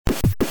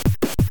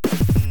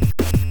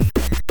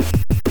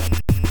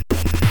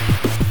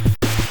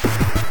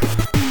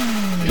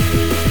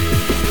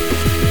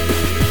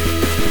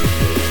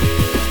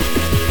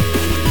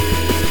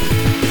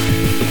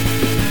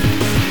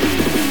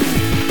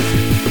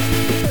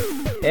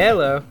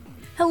Hello.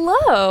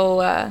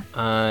 Hello.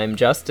 I'm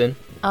Justin.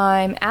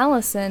 I'm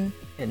Allison.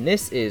 And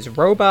this is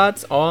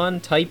Robots on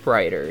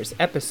Typewriters,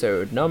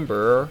 episode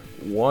number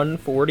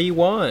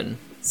 141.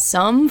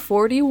 Some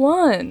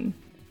 41.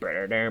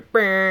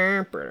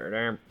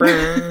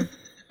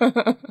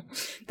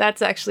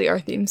 That's actually our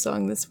theme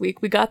song this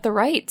week. We got the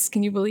rights.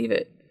 Can you believe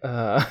it?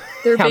 How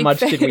much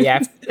did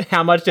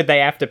they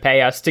have to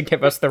pay us to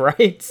give us the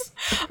rights?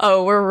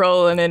 Oh, we're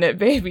rolling in it,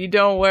 baby.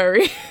 Don't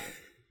worry.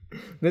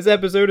 This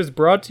episode is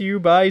brought to you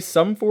by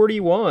Some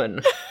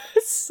 41.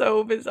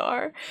 So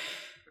bizarre.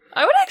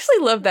 I would actually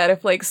love that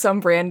if, like,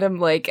 some random,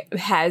 like,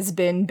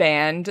 has-been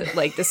band,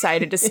 like,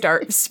 decided to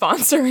start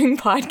sponsoring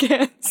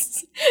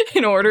podcasts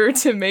in order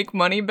to make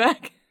money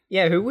back.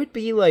 Yeah, who would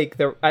be, like,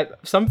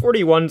 Some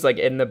 41's, like,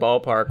 in the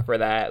ballpark for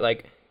that.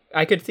 Like,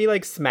 I could see,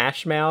 like,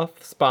 Smash Mouth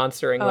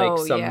sponsoring, like,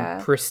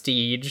 some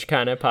prestige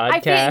kind of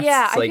podcast.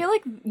 I feel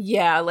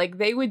like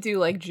they would do,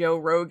 like, Joe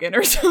Rogan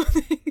or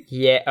something.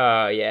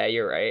 Yeah,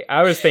 you're right.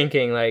 I was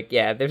thinking, like,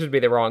 this would be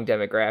the wrong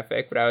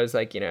demographic, but I was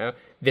like,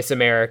 This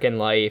American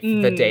Life,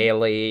 The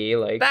Daily,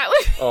 like, that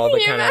was, all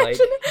the kind of, like...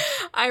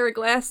 Ira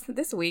Glass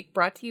this week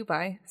brought to you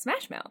by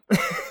Smash Mouth.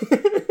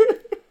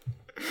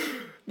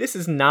 This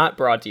is not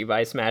brought to you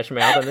by Smash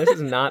Mouth, and this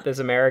is not This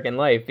American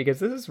Life, because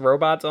this is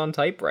Robots on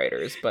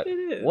Typewriters. But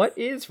what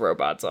is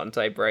Robots on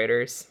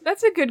Typewriters?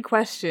 That's a good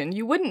question.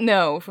 You wouldn't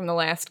know from the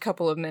last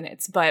couple of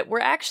minutes, but we're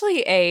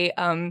actually a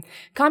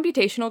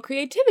computational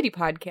creativity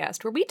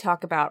podcast where we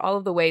talk about all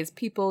of the ways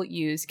people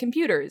use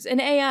computers and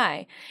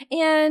AI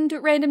and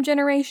random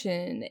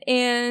generation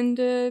and,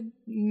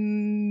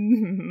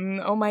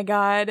 oh my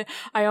god,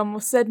 I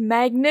almost said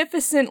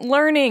magnificent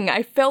learning.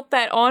 I felt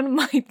that on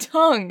my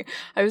tongue.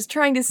 I was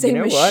trying to say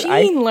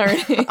machine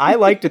learning. I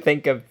like to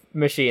think of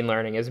machine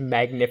learning as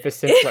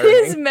magnificent learning.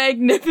 It is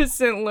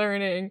magnificent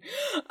learning.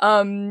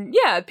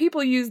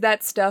 People use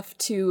that stuff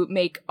to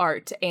make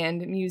art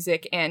and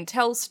music and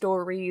tell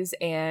stories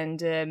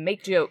and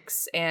make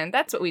jokes, and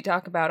that's what we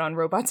talk about on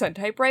Robots on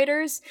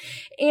Typewriters.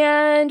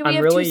 And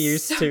I'm really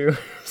used to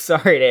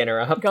sorry to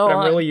interrupt, but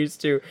I'm really used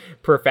to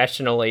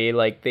professionally,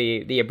 like,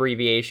 the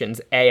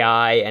abbreviations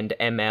AI and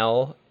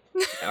ML,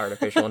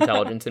 artificial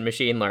intelligence and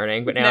machine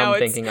learning, but now I'm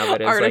thinking of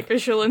it as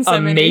artificial like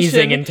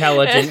amazing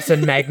intelligence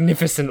and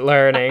magnificent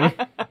learning.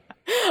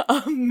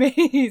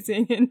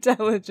 Amazing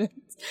intelligence.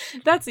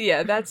 That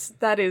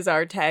is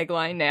our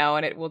tagline now,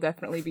 and it will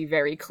definitely be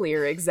very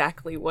clear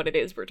exactly what it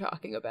is we're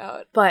talking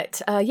about.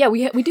 But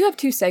we do have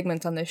two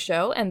segments on this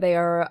show, and they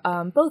are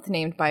both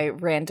named by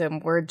random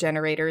word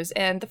generators.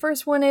 And the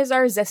first one is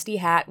our Zesty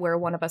Hat, where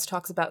one of us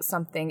talks about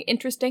something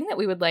interesting that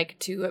we would like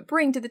to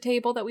bring to the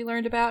table that we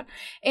learned about.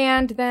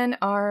 And then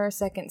our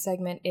second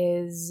segment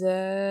is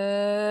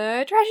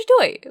Trashy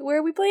Toy,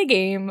 where we play a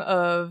game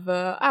of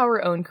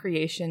our own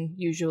creation,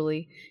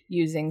 usually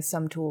using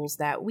some tools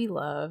that we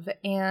love.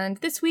 And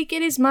this week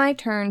it is my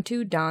turn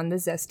to don the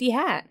Zesty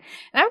Hat.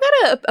 And I've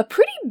got a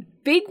pretty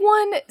big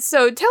one,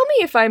 so tell me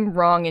if I'm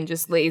wrong and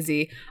just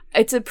lazy.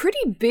 It's a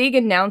pretty big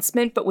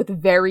announcement, but with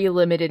very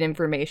limited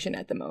information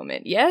at the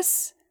moment,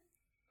 yes?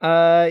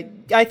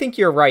 I think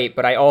you're right,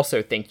 but I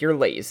also think you're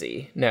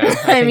lazy. No,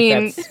 I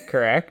think that's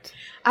correct.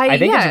 I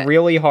think it's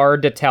really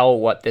hard to tell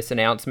what this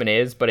announcement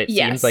is, but it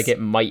seems like it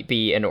might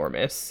be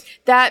enormous.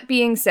 That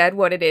being said,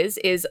 what it is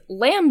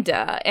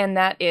LaMDA, and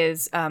that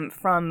is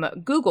from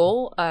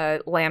Google,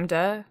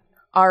 LaMDA,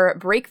 our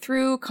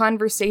breakthrough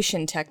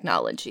conversation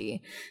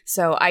technology.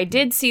 So I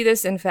did see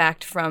this, in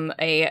fact, from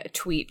a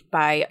tweet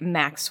by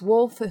Max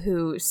Wolf,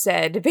 who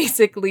said,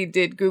 basically,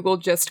 did Google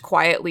just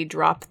quietly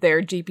drop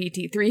their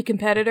GPT-3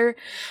 competitor?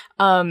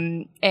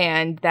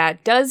 And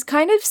that does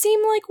kind of seem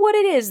like what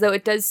it is, though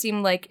it does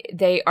seem like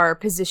they are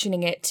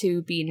positioning it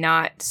to be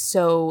not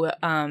so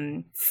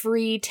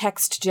free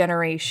text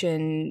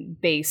generation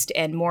based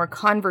and more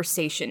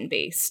conversation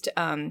based.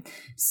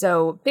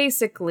 So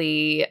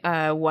basically,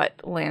 what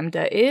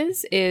LaMDA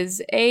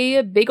is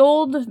a big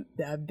old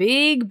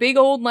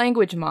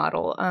language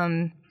model.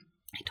 I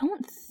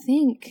don't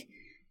think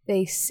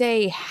they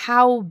say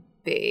how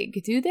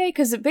big, do they?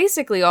 Because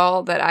basically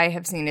all that I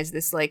have seen is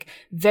this, like,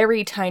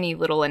 very tiny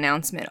little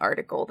announcement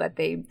article that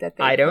they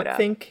I don't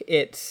think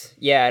it's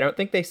I don't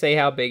think they say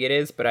how big it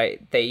is, but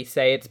they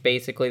say it's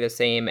basically the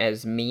same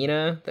as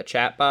Mina, the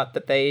chatbot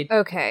that they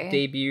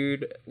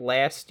debuted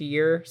last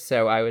year.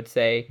 So I would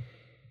say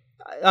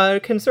a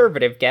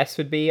conservative guess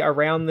would be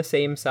around the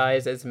same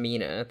size as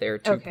Mina, their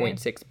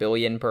 2.6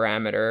 billion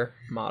parameter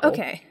model.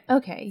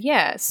 Okay,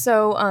 yeah.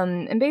 So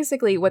and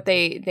basically what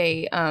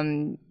they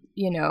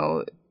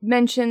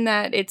mention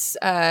that it's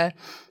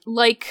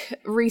like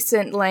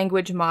recent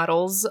language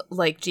models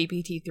like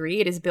GPT-3,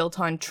 it is built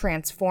on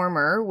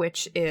Transformer,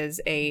 which is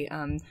a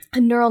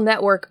neural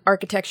network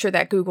architecture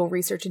that Google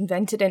Research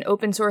invented and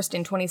open sourced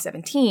in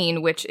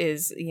 2017, which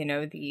is,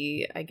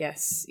 the,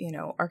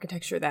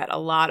 architecture that a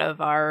lot of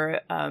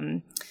our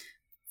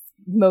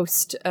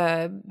most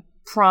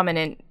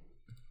prominent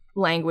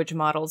language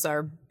models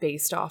are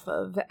based off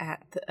of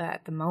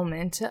at the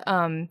moment.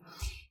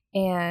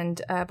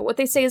 And but what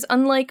they say is,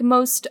 unlike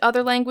most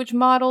other language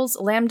models,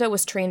 LaMDA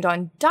was trained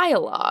on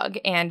dialogue,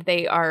 and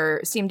they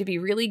seem to be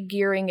really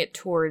gearing it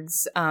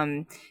towards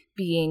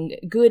being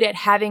good at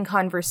having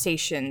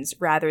conversations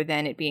rather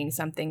than it being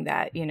something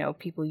that, you know,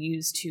 people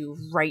use to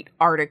write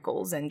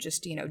articles and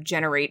just, you know,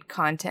 generate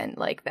content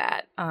like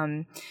that.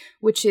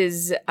 Which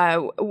is,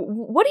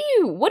 what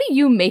do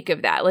you make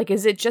of that? Like,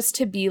 is it just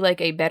to be like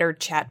a better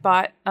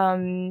chatbot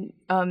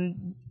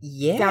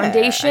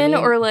foundation,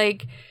 or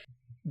like?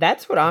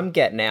 That's what I'm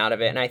getting out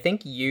of it. And I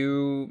think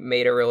you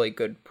made a really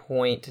good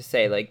point to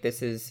say, like,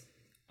 this is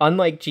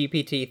unlike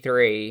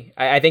GPT-3.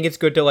 I think it's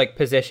good to like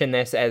position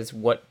this as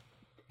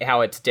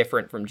how it's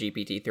different from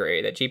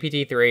GPT-3. That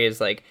GPT-3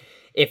 is like,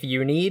 if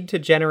you need to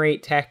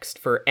generate text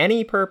for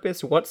any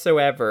purpose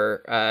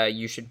whatsoever,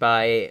 you should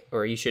buy,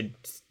 or you should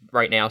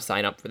right now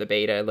sign up for the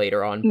beta,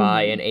 later on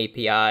buy an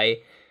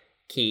API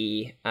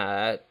key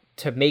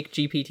to make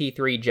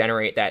GPT-3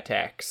 generate that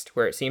text.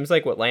 Where it seems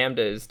like what LaMDA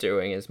is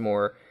doing is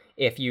more,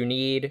 if you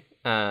need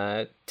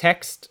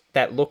text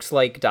that looks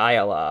like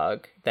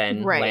dialogue,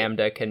 then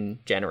LaMDA can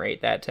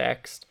generate that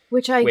text.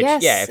 Which I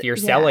guess, yeah, if you're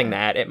selling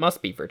that, it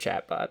must be for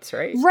chatbots,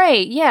 right?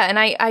 Right, yeah, and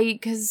I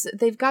because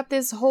they've got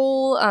this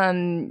whole,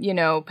 you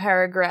know,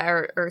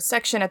 paragraph or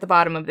section at the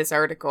bottom of this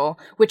article,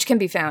 which can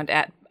be found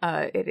at,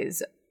 it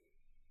is,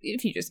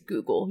 if you just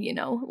Google, you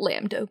know,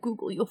 LaMDA,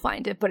 Google, you'll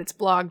find it, but it's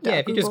blog.google. Yeah,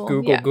 if you just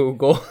Google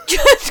Google.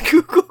 Just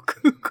Google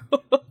Google.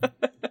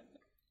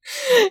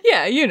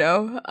 Yeah, you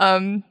know,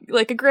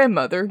 like a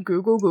grandmother,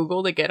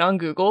 Google to get on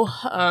Google,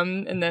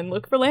 and then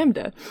look for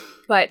LaMDA.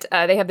 But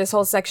they have this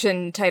whole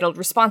section titled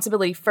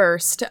Responsibility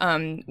First,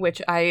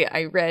 which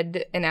I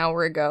read an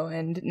hour ago,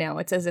 and now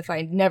it's as if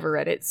I never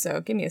read it,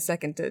 so give me a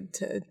second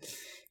to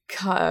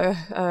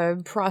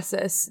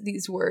process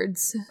these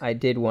words. I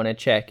did want to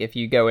check if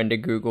you go into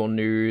Google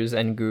News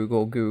and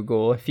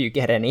Google if you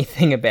get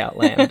anything about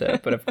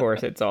LaMDA, but of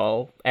course it's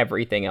all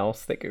everything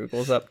else that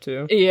Google's up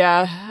to.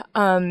 Yeah.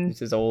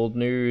 This is old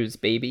news,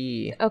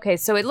 baby. Okay,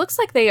 so it looks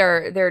like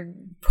they're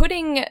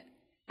putting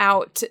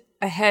out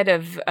ahead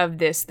of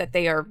this that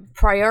they are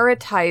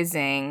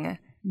prioritizing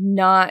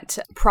not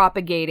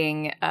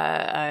propagating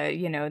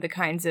you know, the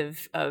kinds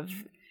of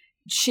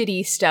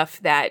shitty stuff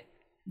that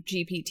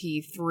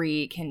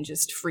GPT-3 can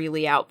just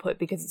freely output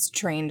because it's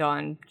trained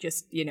on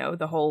just, you know,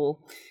 the whole,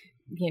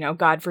 you know,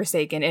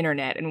 godforsaken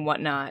internet and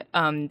whatnot.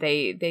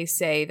 They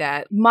say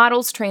that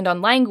models trained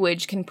on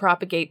language can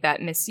propagate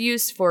that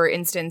misuse, for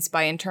instance,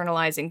 by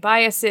internalizing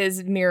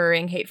biases,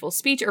 mirroring hateful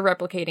speech, or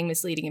replicating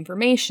misleading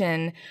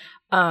information.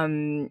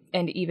 And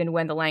even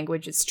when the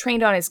language it's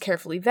trained on is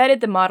carefully vetted,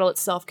 the model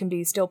itself can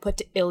be still put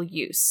to ill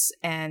use.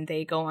 And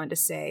they go on to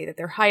say that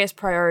their highest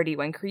priority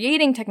when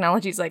creating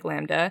technologies like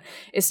LaMDA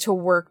is to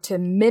work to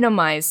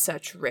minimize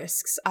such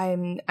risks.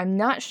 I'm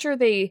not sure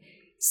they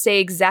say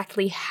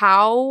exactly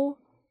how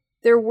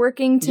they're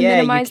working to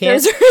minimize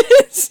those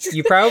risks.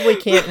 You probably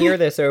can't hear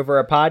this over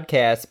a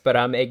podcast, but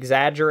I'm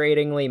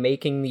exaggeratingly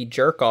making the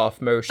jerk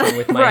off motion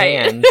with my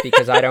hand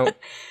because I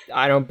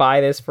don't buy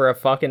this for a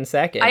fucking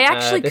second. I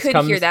actually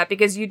could hear that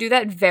because you do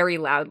that very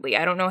loudly.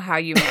 I don't know how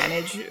you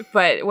manage,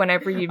 but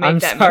whenever you make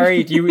that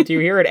sorry, do you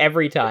hear it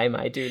every time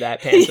I do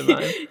that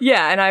pantomime?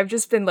 Yeah, and I've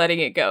just been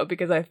letting it go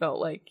because I felt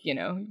like, you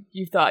know,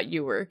 you thought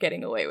you were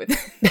getting away with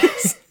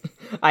it.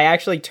 I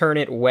actually turn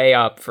it way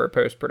up for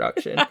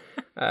post-production.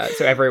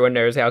 So everyone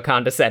knows how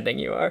condescending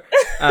you are.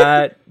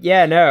 I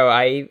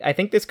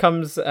think this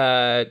comes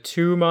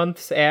 2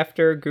 months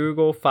after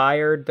Google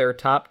fired their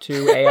top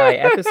 2 AI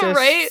ethicists.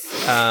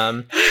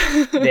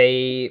 Right?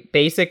 They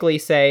basically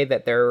say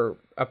that their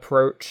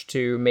approach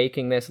to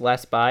making this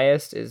less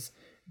biased is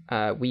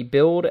we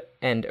build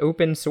and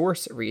open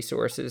source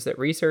resources that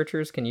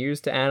researchers can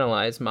use to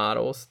analyze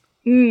models.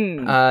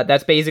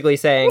 That's basically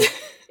saying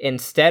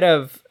instead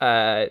of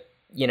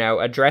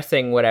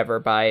addressing whatever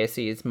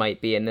biases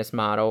might be in this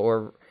model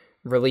or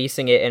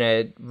releasing it in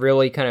a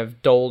really kind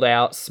of doled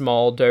out,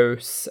 small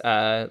dose,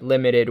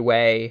 limited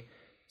way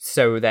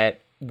so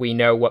that we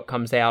know what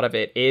comes out of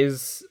it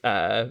is,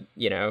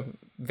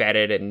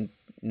 vetted and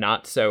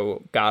not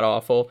so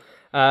god-awful.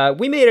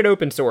 We made it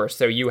open source,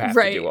 so you have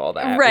to do all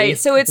that. Right,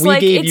 so it's we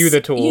gave you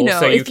the tools,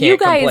 so you can't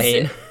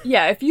complain.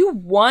 Yeah, if you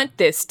want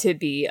this to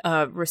be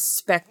a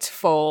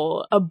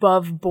respectful,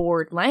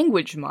 above-board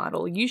language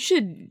model, you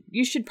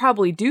should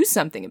probably do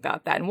something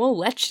about that, and we'll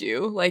let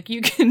you. Like,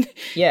 you can...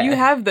 Yeah. You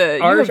have the...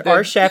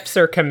 Our chefs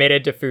are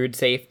committed to food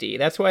safety.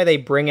 That's why they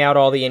bring out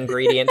all the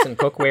ingredients and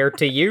cookware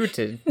to you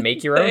to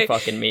make your own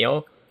fucking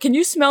meal. Can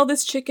you smell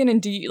this chicken?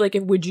 And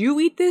would you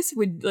eat this?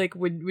 Would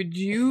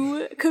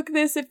you cook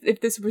this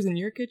if this was in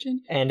your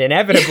kitchen? And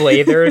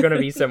inevitably, there are going to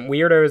be some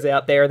weirdos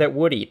out there that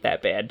would eat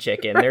that bad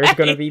chicken. Right. There's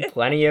going to be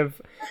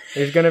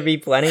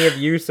plenty of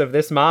use of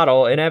this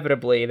model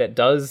inevitably that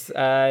does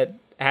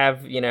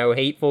have,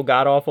 hateful,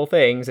 god-awful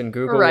things, and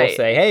Google will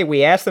say, hey,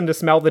 we asked them to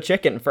smell the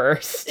chicken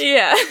first.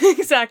 Yeah,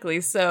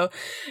 exactly. So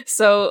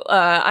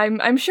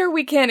I'm sure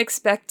we can't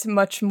expect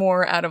much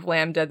more out of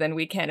LaMDA than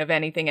we can of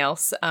anything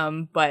else.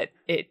 But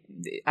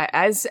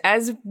as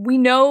we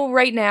know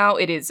right now,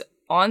 it is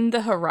on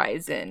the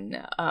horizon.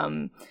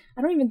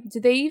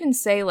 Did they even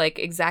say like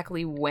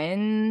exactly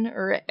when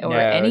or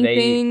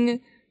anything?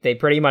 They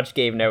pretty much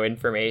gave no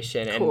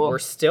information. Cool. And we're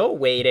still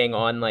waiting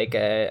on like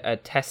a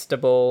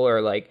testable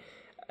or like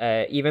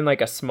even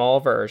like a small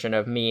version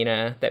of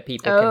Mina that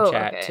people can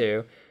chat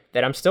to.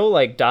 That I'm still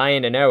like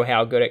dying to know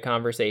how good at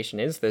conversation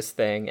is this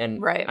thing.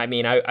 And I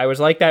mean, I was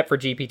like that for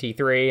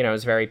GPT-3 and I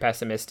was very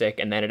pessimistic,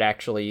 and then it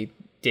actually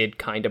did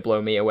kind of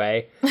blow me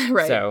away.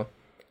 Right. So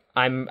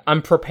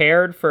I'm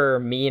prepared for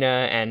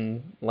Mina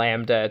and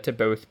Lambda to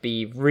both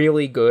be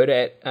really good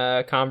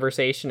at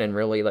conversation and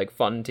really like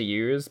fun to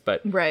use.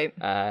 But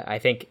I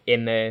think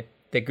in the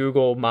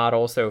Google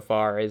model so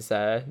far is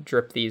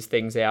drip these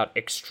things out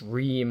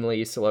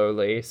extremely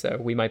slowly, so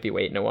we might be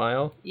waiting a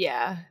while.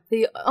 Yeah.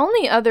 The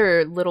only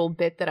other little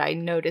bit that I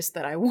noticed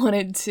that I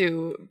wanted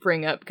to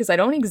bring up, because I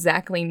don't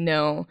exactly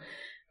know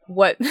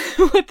what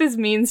this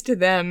means to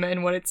them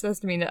and what it's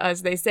supposed to mean to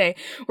us, they say,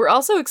 we're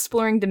also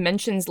exploring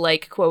dimensions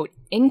like, quote,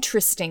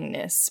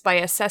 interestingness by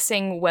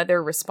assessing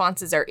whether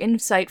responses are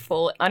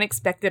insightful,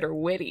 unexpected, or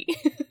witty.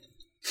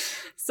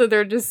 So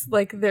they're just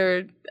like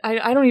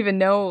I don't even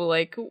know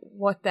like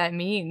what that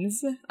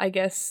means. I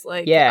guess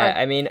like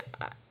I mean,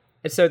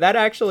 so that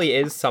actually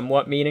is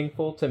somewhat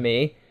meaningful to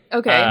me.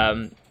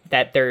 Okay.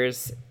 That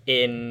there's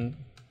in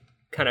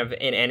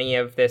any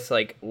of this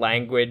like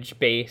language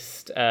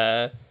based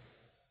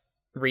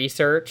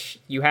research,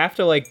 you have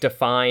to like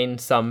define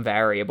some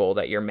variable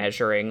that you're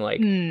measuring,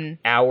 like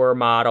our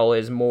model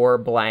is more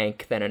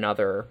blank than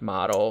another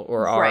model,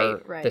 or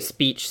the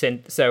speech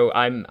so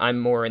I'm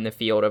more in the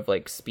field of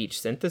like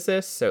speech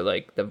synthesis, so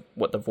like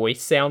what the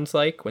voice sounds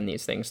like when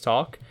these things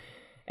talk.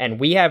 And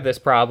we have this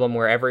problem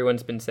where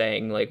everyone's been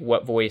saying like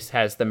what voice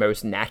has the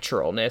most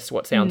naturalness,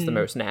 what sounds the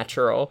most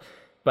natural.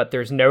 But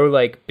there's no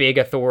like big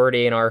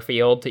authority in our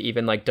field to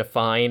even like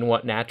define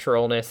what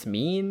naturalness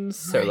means.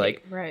 So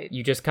like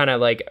you just kind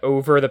of like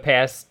over the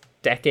past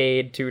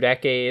decade, 2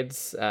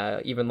 decades,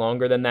 even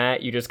longer than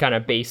that, you just kind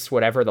of base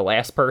whatever the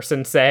last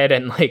person said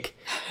and like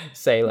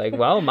say like,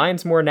 well,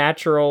 mine's more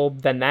natural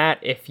than that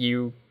if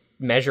you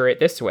measure it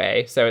this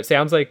way. So it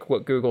sounds like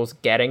what Google's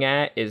getting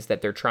at is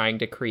that they're trying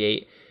to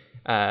create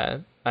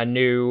a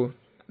new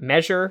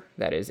measure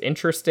that is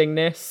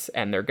interestingness,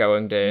 and they're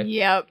going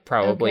to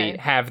probably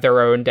have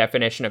their own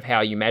definition of how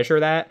you measure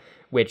that,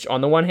 which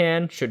on the one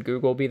hand, should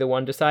Google be the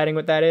one deciding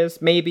what that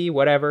is? Maybe,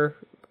 whatever,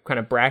 kind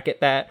of bracket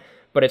that.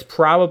 But it's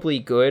probably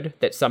good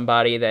that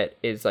somebody that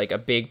is like a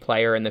big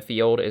player in the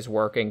field is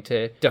working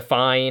to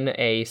define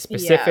a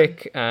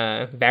specific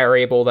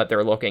variable that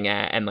they're looking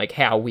at and like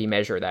how we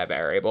measure that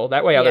variable.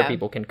 That way other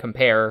people can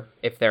compare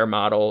if their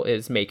model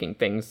is making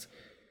things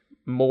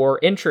more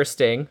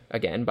interesting,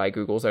 again, by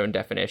Google's own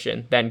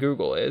definition, than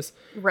Google is.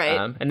 Right.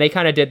 And they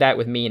kind of did that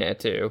with Mina,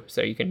 too.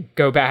 So you can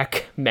go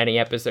back many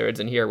episodes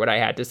and hear what I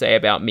had to say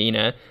about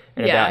Mina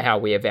and about how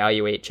we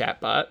evaluate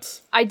chatbots.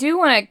 I do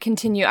want to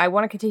continue. I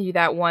want to continue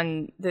that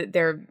one.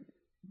 Their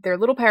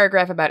little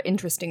paragraph about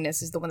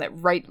interestingness is the one that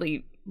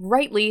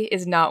rightly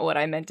is not what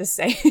I meant to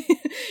say.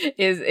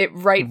 Is it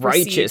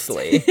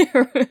righteously?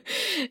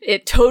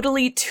 It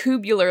totally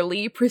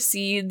tubularly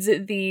precedes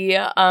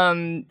their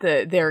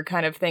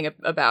kind of thing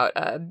about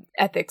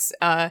ethics,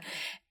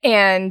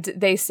 and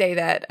they say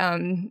that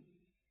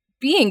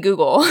being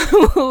Google,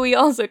 we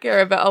also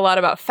care a lot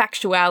about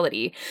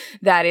factuality.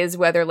 That is,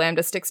 whether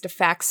Lambda sticks to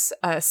facts,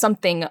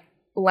 something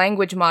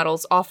language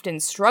models often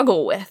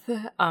struggle with,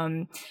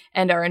 and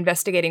are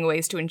investigating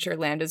ways to ensure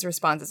Lambda's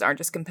responses aren't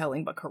just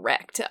compelling but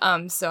correct.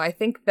 So I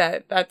think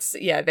that's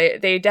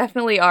they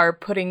definitely are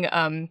putting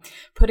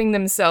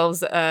themselves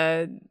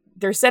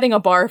they're setting a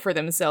bar for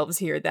themselves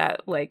here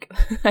that like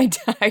I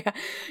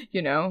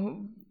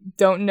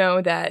don't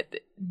know that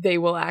they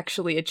will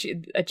actually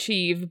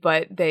achieve,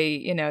 but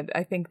they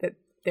I think that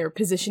they're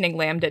positioning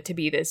Lambda to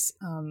be this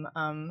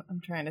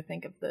I'm trying to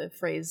think of the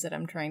phrase that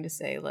I'm trying to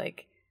say,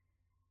 like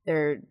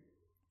I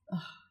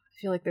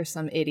feel like there's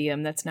some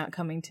idiom that's not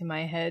coming to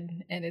my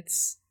head, and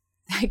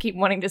I keep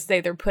wanting to say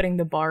they're putting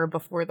the bar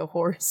before the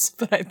horse,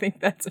 but I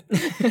think that's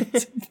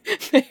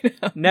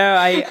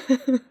No,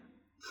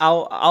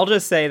 I'll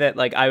just say that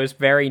like I was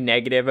very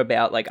negative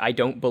about like I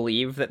don't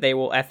believe that they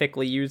will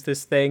ethically use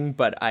this thing,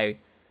 but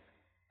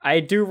I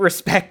do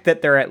respect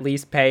that they're at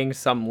least paying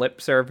some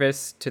lip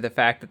service to the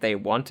fact that they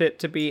want it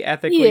to be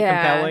ethically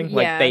compelling.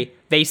 Like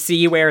they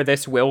see where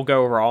this will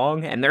go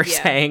wrong, and they're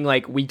saying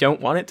like we don't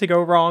want it to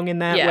go wrong in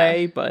that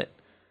way, but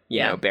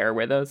you know, bear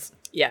with us.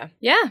 Yeah,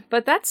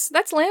 but that's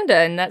Lambda,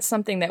 and that's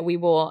something that we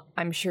will,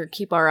 I'm sure,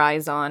 keep our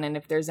eyes on, and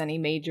if there's any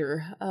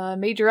major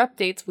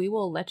updates, we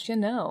will let you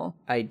know.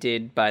 I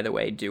did, by the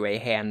way, do a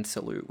hand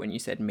salute when you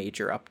said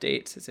major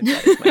updates, as if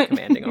that is my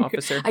commanding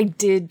officer. I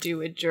did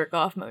do a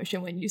jerk-off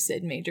motion when you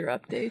said major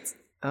updates.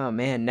 Oh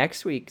man,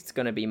 next week it's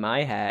going to be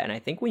my hat, and I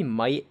think we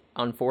might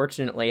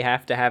unfortunately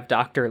have to have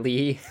Dr.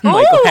 Lee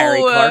Michael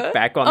Harry Clark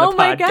back on the podcast. Oh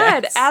my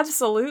god,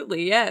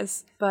 absolutely,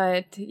 yes.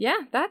 But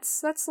yeah,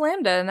 that's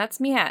Lambda, and that's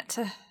me hat.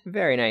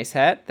 Very nice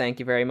hat. Thank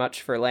you very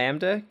much for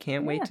Lambda.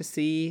 Can't wait to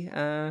see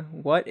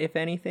what, if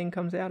anything,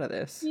 comes out of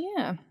this.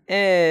 Yeah.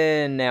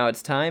 And now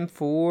it's time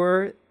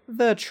for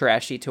the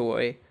Trashy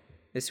Toy.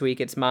 This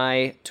week it's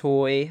my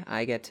toy.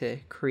 I get to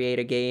create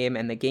a game,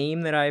 and the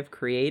game that I've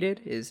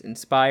created is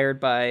inspired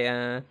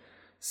by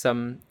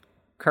some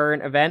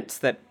current events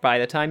that by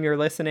the time you're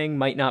listening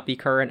might not be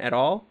current at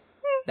all.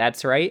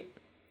 That's right.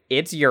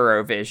 It's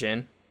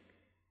Eurovision.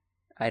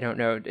 I don't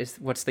know.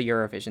 What's the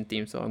Eurovision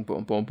theme song?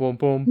 Boom, boom, boom,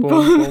 boom,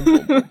 boom,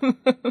 boom,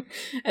 boom.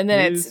 And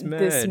then it's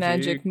this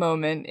magic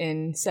moment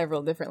in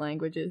several different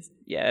languages.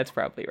 Yeah, that's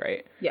probably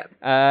right. Yeah.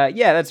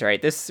 Yeah, that's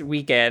right. This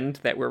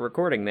weekend that we're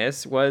recording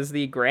this was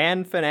the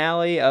grand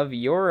finale of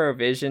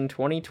Eurovision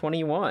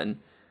 2021.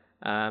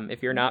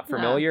 If you're not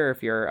familiar,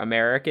 if you're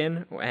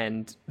American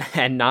and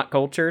not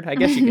cultured, I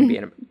guess you can be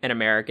an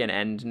American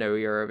and know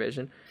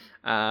Eurovision.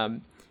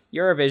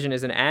 Eurovision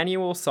is an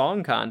annual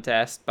song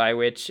contest by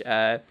which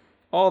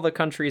all the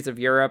countries of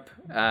Europe,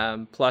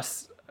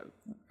 plus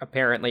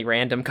apparently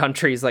random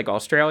countries like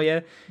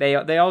Australia, they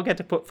all get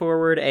to put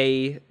forward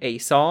a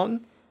song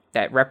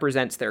that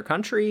represents their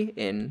country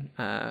in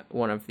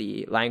one of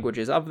the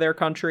languages of their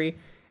country.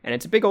 And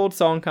it's a big old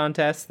song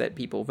contest that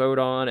people vote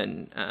on,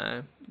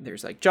 and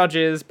there's like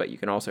judges, but you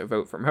can also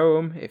vote from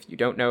home if you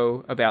don't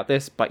know about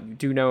this, but you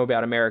do know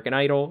about American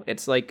Idol.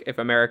 It's like if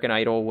American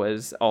Idol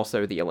was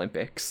also the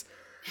Olympics.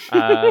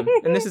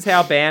 And this is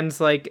how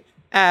bands like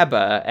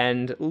ABBA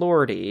and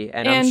Lordi,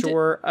 and I'm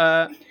sure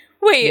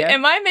wait,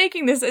 am I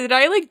making this? Did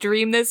I like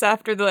dream this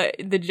after the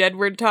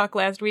Jedward talk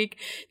last week?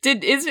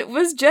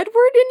 Was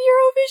Jedward in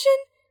Eurovision?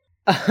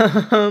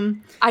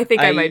 I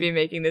think I might be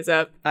making this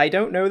up. I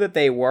don't know that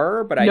they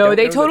were, but I don't know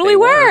they totally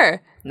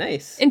were.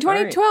 Nice. In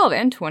 2012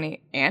 and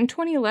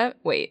 2011.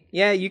 Wait.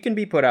 Yeah, you can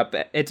be put up.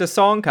 It's a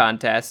song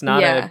contest,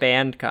 not a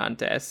band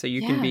contest, so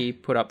you can be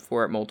put up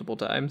for it multiple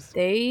times.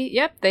 They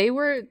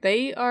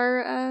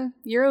are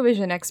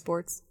Eurovision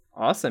exports.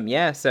 Awesome.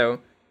 Yeah,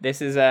 so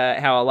this is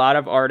how a lot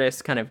of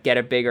artists kind of get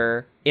a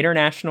bigger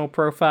international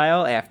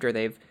profile after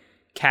they've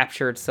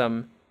captured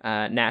some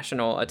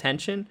national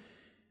attention.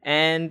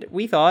 And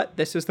we thought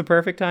this was the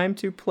perfect time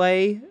to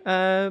play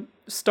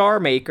Star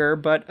Maker,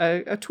 but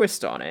a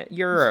twist on it.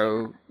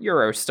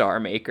 Euro Star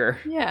Maker.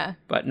 Yeah.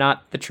 But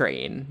not the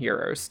train,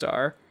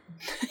 Eurostar.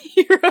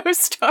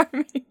 Eurostar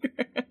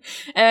Maker.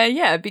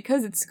 Yeah,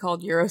 because it's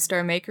called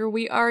Eurostar Maker,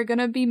 we are going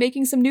to be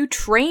making some new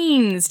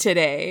trains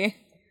today.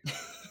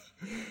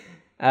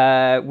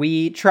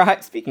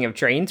 Speaking of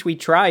trains, we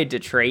tried to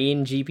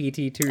train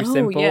GPT-2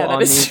 Simple on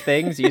these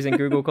things using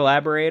Google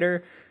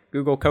Collaborator,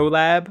 Google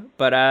Colab,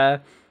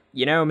 but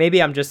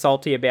maybe I'm just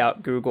salty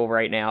about Google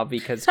right now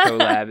because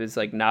Colab is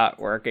like not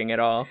working at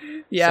all.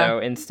 Yeah. So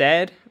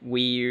instead,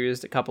 we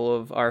used a couple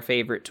of our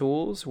favorite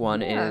tools.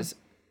 One is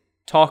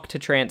Talk to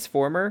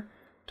Transformer.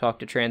 Talk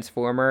to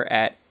Transformer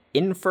at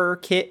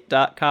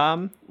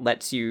inferkit.com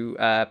lets you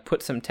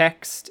put some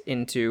text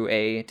into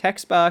a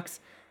text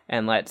box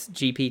and lets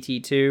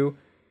GPT-2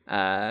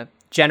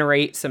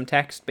 generate some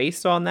text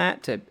based on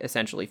that to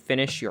essentially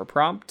finish your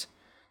prompt.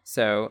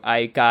 So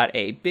I got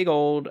a big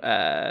old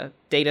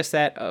data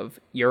set of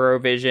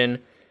Eurovision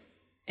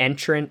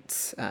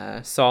entrants,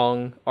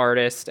 song,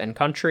 artist, and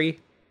country,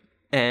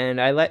 and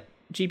I let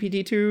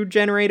GPT-2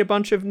 generate a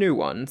bunch of new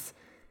ones.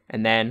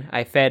 And then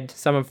I fed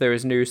some of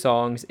those new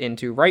songs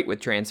into Write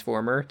with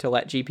Transformer to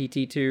let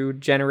GPT-2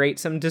 generate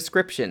some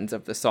descriptions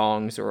of the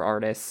songs or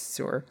artists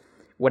or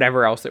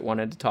whatever else it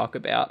wanted to talk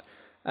about.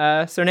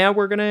 So now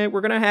we're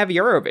gonna have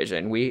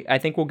Eurovision. I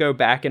think we'll go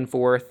back and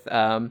forth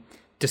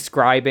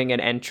describing an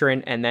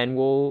entrant, and then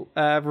we'll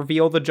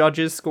reveal the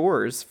judges'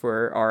 scores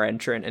for our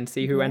entrant and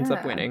see who ends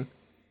up winning.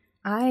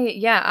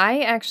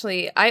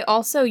 I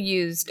also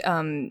used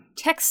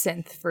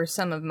TextSynth for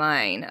some of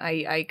mine.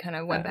 I kind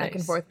of went back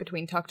and forth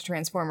between Talk to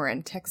Transformer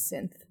and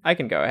TextSynth. I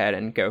can go ahead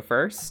and go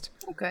first.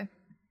 Okay.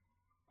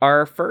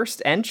 Our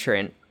first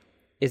entrant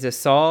is a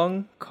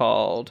song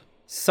called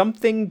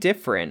Something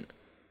Different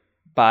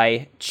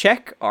by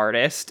Czech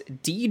artist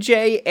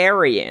DJ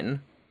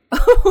Arian.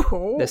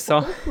 The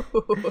song,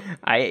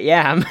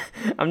 I'm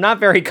not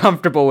very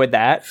comfortable with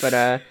that,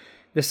 but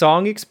the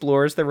song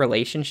explores the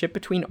relationship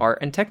between art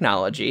and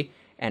technology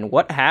and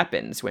what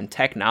happens when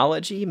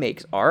technology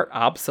makes art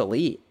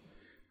obsolete.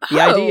 The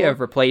idea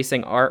of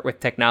replacing art with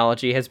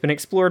technology has been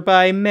explored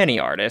by many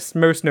artists,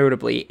 most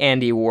notably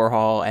Andy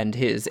Warhol and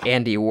his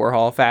Andy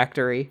Warhol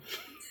Factory.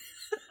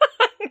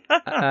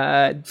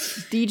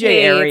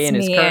 DJ Arian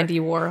is Andy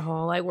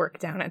Warhol. I work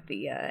down at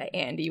the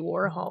Andy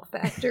Warhol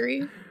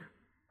Factory.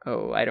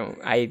 Oh, I don't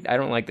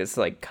like this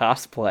like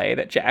cosplay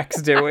that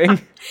Jack's doing.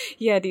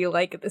 Yeah, do you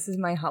like it? This is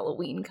my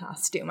Halloween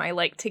costume. I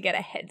like to get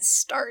a head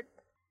start.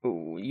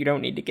 Ooh, you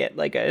don't need to get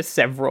like a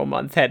several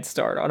month head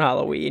start on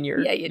Halloween.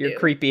 You're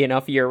creepy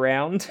enough year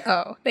round.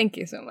 Oh, thank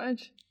you so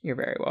much. You're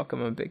very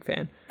welcome. I'm a big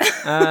fan.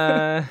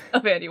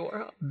 Of Andy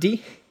Warhol.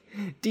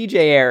 DJ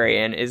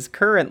Arian is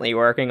currently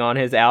working on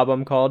his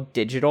album called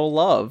Digital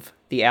Love.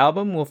 The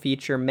album will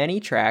feature many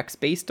tracks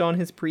based on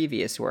his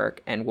previous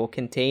work and will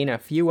contain a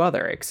few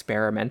other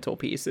experimental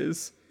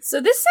pieces. So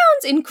this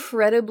sounds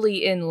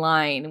incredibly in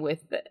line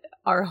with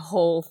our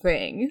whole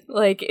thing.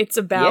 Like, it's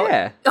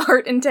about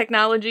art and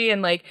technology,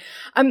 and like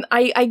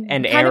I and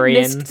kind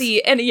Arians. of missed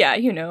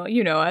you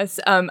know us.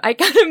 I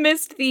kind of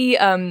missed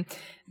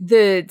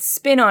the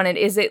spin on it.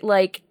 Is it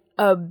like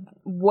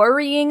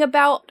worrying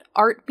about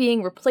art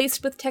being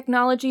replaced with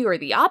technology, or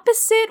the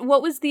opposite?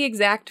 What was the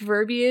exact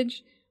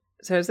verbiage?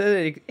 So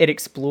it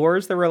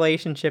explores the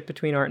relationship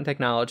between art and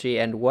technology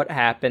and what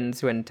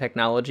happens when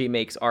technology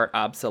makes art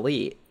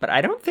obsolete. But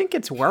I don't think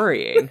it's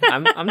worrying.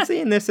 I'm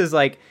seeing this as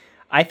like,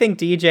 I think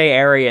DJ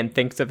Arian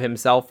thinks of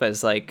himself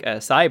as like a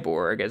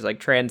cyborg, as like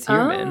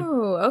transhuman.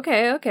 Oh,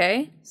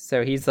 okay.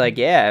 So he's like,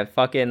 yeah,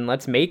 fucking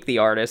let's make the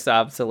artist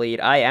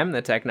obsolete. I am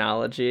the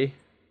technology.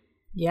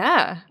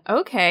 Yeah,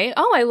 okay.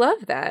 Oh, I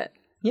love that.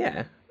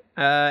 Yeah.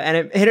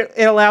 And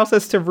it allows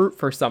us to root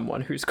for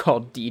someone who's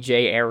called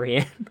DJ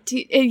Arian.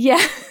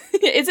 Yeah.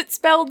 Is it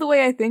spelled the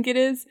way I think it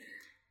is?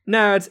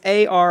 No, it's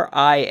Arian.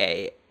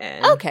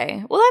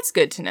 Okay. Well, that's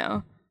good to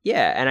know.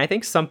 Yeah, and I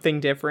think Something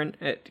Different,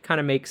 it kind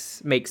of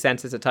makes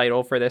sense as a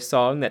title for this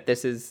song, that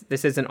this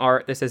isn't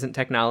art, this isn't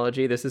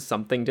technology, this is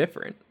something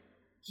different.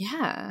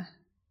 Yeah.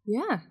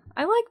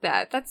 I like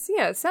that. That's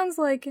it sounds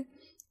like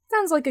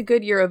a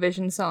good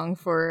Eurovision song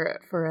for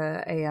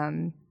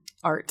a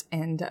art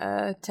and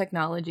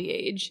technology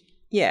age.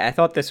 Yeah, I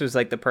thought this was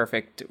like the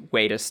perfect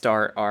way to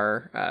start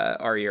our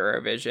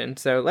Eurovision.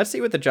 So let's see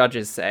what the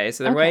judges say.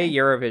 So the way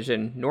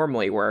Eurovision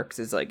normally works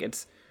is like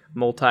it's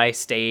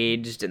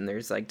multi-staged and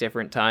there's like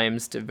different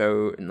times to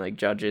vote and like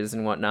judges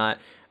and whatnot.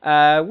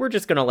 We're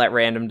just gonna let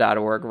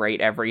random.org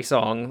rate every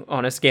song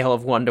on a scale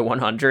of 1 to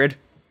 100.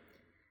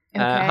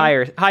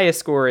 Highest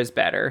score is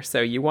better,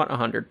 so you want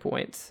 100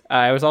 points.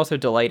 I was also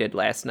delighted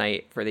last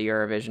night for the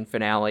Eurovision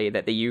finale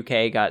that the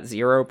UK got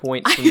 0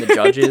 points from the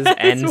judges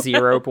and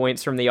 0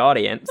 points from the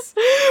audience.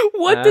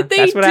 What did they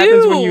do? That's what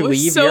happens when you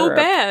leave Europe.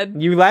 Bad.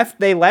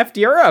 They left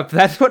Europe.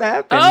 That's what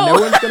happened. No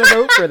one's gonna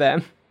vote for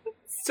them.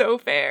 So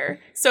fair.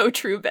 So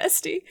true,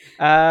 bestie.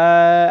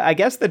 I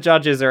guess the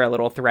judges are a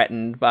little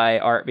threatened by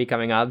art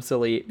becoming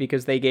obsolete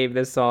because they gave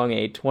this song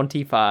a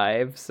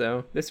 25,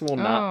 so this will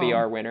not be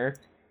our winner.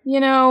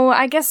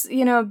 I guess,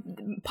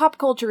 pop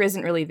culture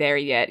isn't really there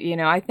yet.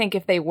 I think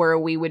if they were,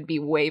 we would be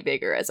way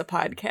bigger as a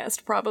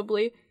podcast,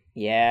 probably.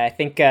 Yeah, I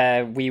think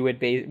we would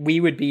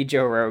be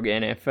Joe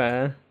Rogan if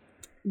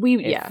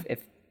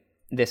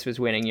this was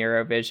winning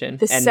Eurovision.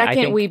 The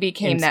second we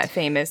became that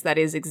famous, that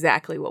is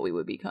exactly what we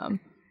would become.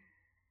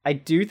 I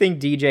do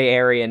think DJ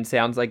Arian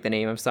sounds like the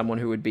name of someone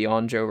who would be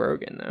on Joe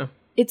Rogan, though.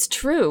 It's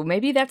true.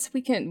 Maybe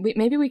we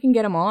can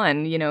get him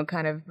on,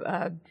 kind of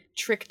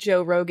trick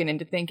Joe Rogan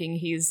into thinking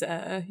he's,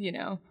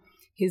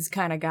 his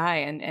kind of guy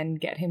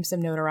and get him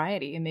some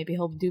notoriety, and maybe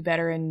he'll do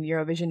better in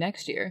Eurovision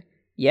next year.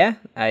 Yeah,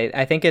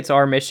 I think it's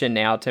our mission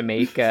now to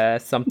make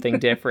something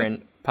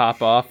different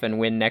pop off and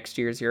win next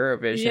year's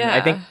Eurovision. Yeah.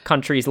 I think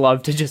countries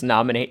love to just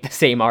nominate the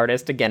same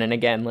artist again and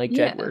again, like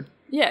Jedward.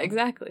 Yeah,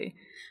 exactly.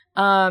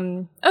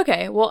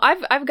 Okay, well,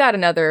 I've got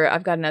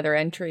another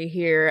entry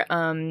here,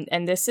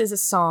 and this is a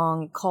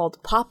song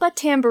called Papa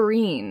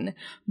Tambourine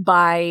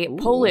by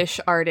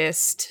Polish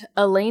artist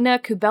Elena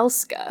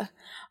Kubelska.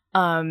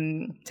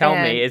 Tell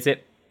me, is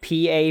it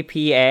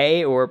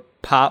PAPA or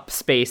Pop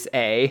Space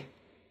A?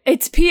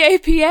 It's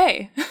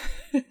PAPA.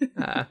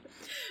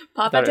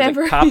 Papa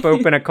Tambourine. Pop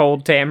open a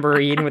cold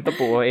tambourine with the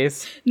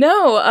boys.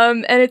 No,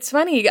 and it's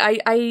funny,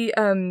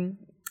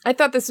 I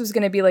thought this was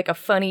going to be like a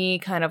funny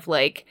kind of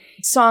like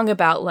song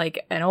about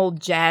like an old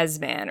jazz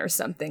man or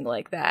something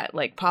like that,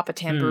 like Papa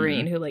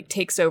Tambourine who like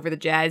takes over the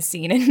jazz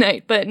scene at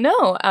night. But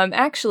no,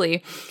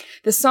 actually,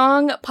 the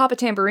song Papa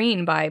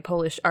Tambourine by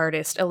Polish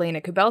artist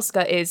Elena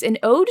Kubelska is an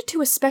ode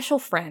to a special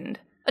friend,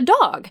 a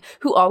dog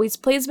who always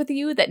plays with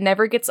you, that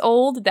never gets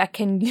old, that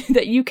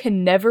you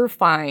can never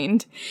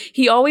find.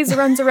 He always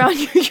runs around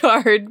your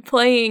yard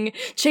playing,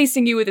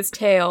 chasing you with his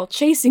tail,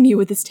 chasing you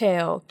with his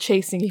tail,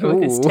 chasing you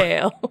with his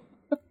tail.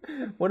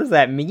 What does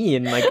that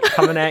mean? Like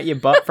coming at you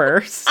butt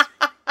first?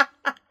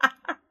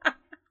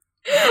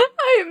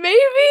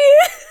 Maybe.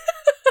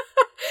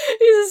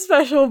 He's a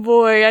special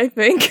boy, I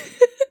think.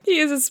 He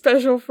is a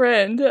special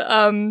friend.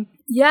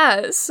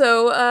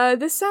 So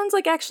this sounds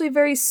like actually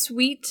very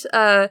sweet.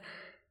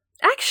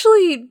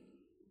 Actually,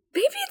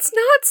 maybe it's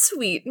not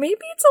sweet.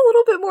 Maybe it's a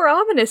little bit more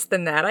ominous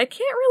than that. I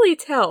can't really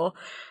tell.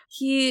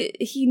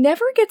 He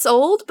never gets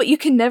old, but you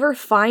can never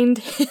find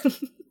him.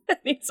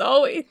 He's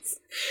always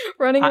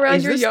running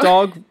around your yard. Is this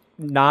dog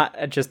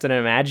not just an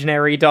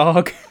imaginary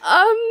dog?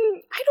 I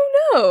don't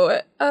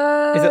know.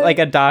 Is it like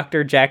a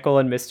Dr. Jekyll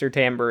and Mr.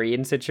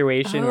 Tambourine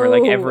situation where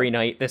like every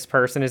night this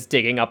person is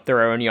digging up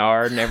their own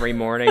yard and every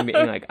morning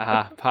being like,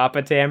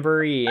 Papa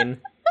Tambourine.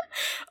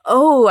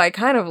 Oh, I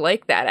kind of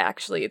like that,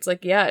 actually. It's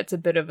like, yeah, it's a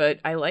bit of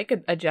I like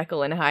a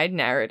Jekyll and Hyde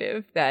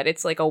narrative, that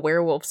it's like a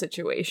werewolf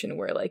situation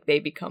where like they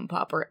become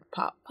Popper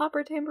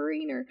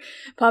Tambourine or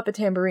Papa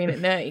Tambourine at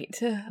night.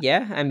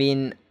 Yeah, I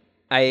mean,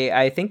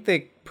 I think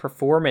the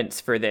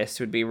performance for this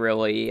would be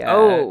really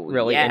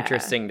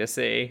interesting to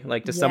see.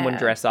 Like, does someone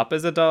dress up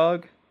as a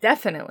dog?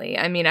 Definitely.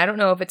 I mean, I don't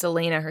know if it's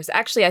Elena herself.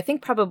 Actually, I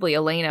think probably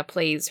Elena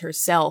plays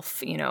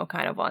herself,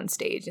 kind of on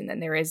stage, and then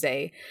there is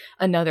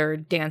another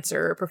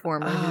dancer or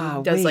performer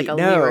who does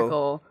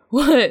lyrical.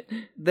 What?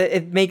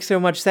 It makes so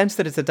much sense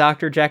that it's a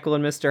Dr. Jekyll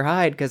and Mr.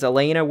 Hyde, because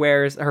Elena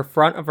wears her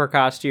front of her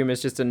costume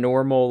is just a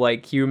normal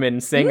like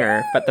human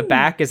singer, but the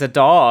back is a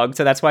dog,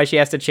 so that's why she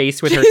has to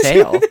chase with her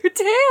tail. With her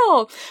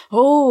tail.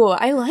 Oh,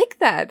 I like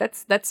that.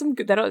 That's some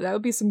good. That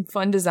would be some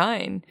fun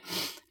design.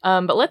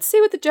 But let's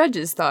see what the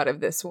judges thought of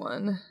this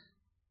one.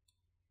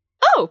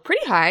 Oh,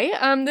 pretty high.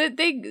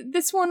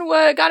 This one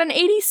got an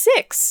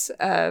 86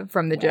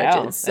 from the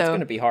judges. So that's going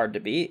to be hard to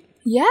beat.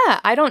 Yeah,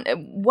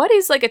 what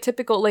is like a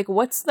typical, like,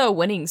 what's the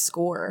winning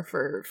score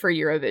for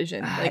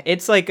Eurovision? Like,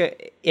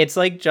 it's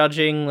like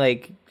judging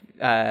like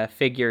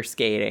figure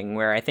skating,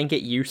 where I think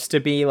it used to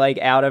be like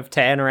out of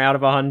 10 or out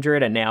of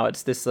 100, and now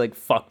it's this like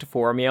fucked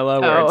formula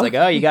where it's like,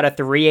 oh, you got a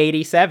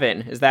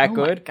 387. Is that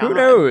good? Who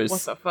knows?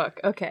 What the fuck?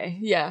 Okay,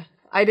 yeah.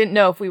 I didn't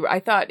know if I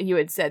thought you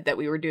had said that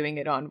we were doing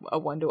it on a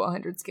 1 to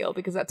 100 scale,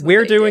 because that's what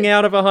we're doing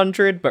out of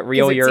 100, but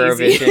real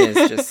Eurovision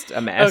is just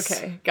a mess.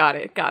 Okay, got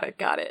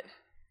it.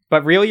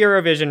 But real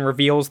Eurovision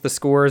reveals the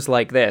scores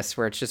like this,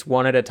 where it's just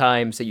one at a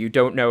time, so you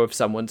don't know if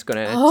someone's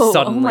going to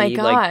suddenly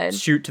like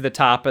shoot to the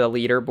top of the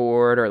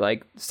leaderboard, or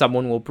like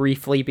someone will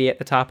briefly be at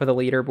the top of the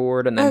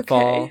leaderboard and then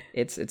fall.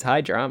 It's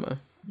high drama.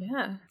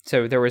 Yeah.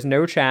 So there was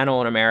no channel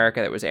in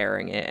America that was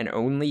airing it, and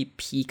only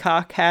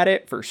Peacock had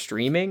it for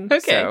streaming. Okay.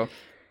 So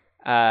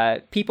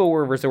people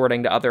were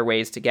resorting to other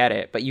ways to get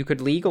it, but you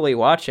could legally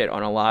watch it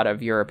on a lot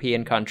of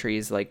European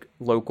countries, like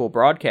local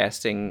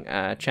broadcasting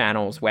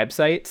channels,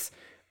 websites.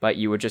 But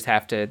you would just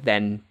have to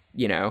then,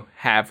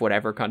 have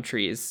whatever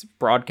country's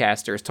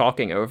broadcasters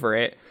talking over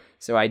it.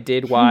 So I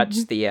did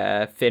watch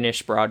the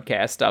Finnish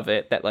broadcast of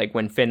it, that like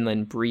when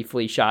Finland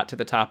briefly shot to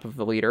the top of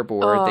the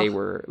leaderboard, they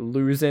were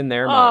losing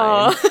their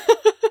mind.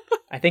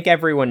 I think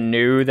everyone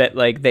knew that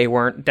like they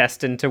weren't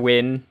destined to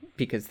win,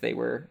 because they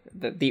were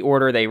the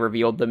order they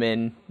revealed them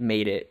in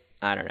made it.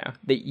 I don't know.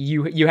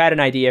 You had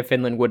an idea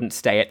Finland wouldn't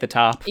stay at the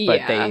top,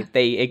 but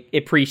they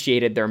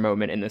appreciated their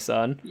moment in the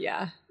sun.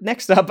 Yeah.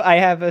 Next up, I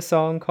have a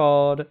song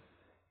called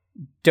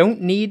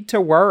Don't Need to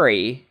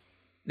Worry.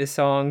 This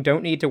song,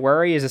 Don't Need to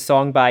Worry, is a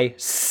song by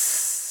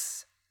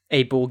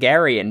a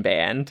Bulgarian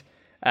band.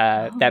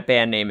 That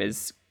band name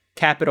is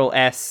capital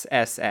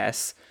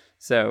SSS.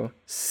 So,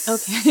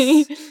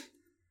 okay.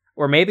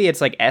 Or maybe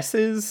it's like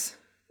S's,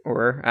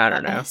 or I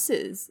don't know.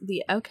 S's.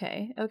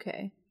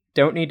 Okay.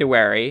 Don't Need to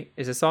Worry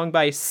is a song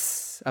by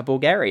a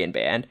Bulgarian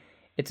band.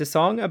 It's a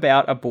song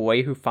about a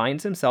boy who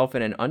finds himself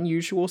in an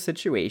unusual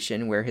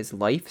situation where his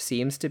life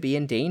seems to be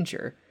in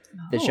danger.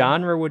 The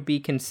genre would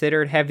be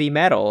considered heavy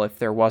metal if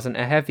there wasn't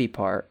a heavy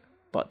part,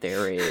 but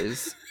there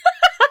is.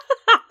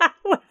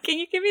 Can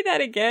you give me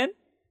that again?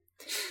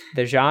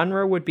 The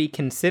genre would be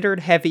considered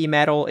heavy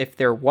metal if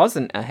there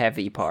wasn't a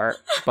heavy part,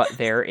 but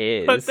there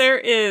is. But there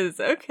is,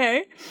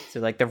 okay.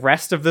 So, like, the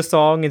rest of the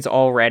song is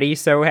already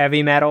so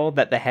heavy metal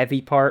that the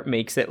heavy part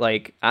makes it,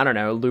 like, I don't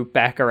know, loop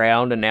back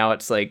around, and now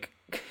it's, like,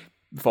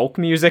 folk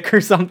music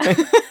or something.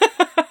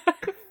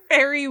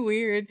 Very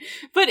weird,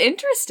 but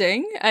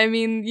interesting. I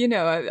mean,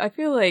 I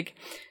feel like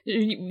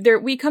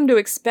we come to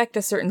expect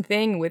a certain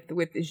thing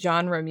with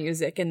genre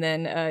music, and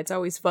then it's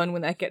always fun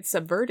when that gets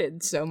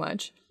subverted so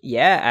much.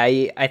 Yeah,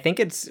 I think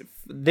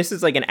this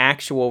is like an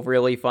actual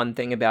really fun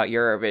thing about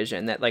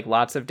Eurovision, that like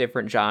lots of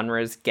different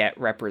genres get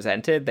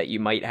represented, that you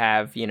might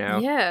have,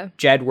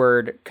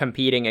 Jedward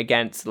competing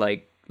against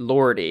like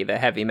Lordi, the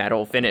heavy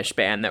metal Finnish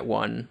band that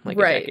won like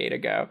a decade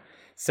ago.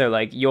 So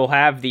like you'll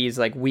have these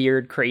like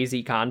weird,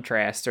 crazy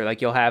contrasts, or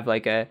like you'll have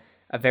like a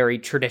very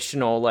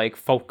traditional like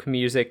folk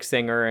music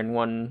singer in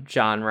one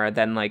genre,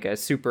 then like a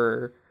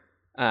super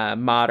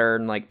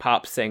modern like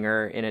pop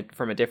singer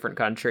from a different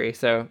country.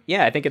 So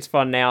yeah, I think it's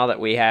fun now that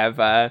we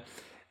have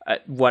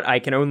what I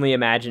can only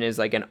imagine is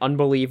like an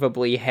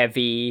unbelievably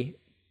heavy,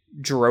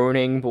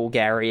 droning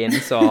Bulgarian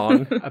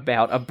song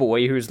about a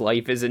boy whose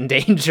life is in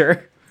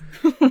danger.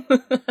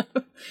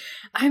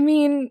 I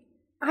mean,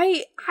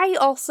 I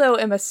also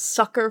am a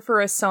sucker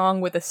for a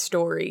song with a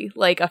story,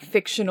 like a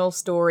fictional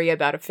story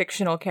about a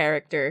fictional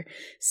character.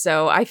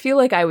 So I feel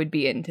like I would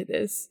be into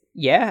this.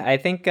 Yeah, I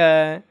think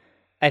that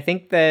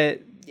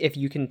if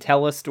you can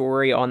tell a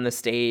story on the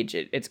stage,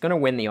 it's going to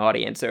win the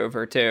audience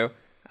over too.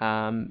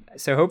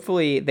 So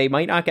hopefully they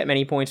might not get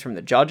many points from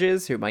the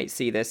judges, who might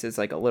see this as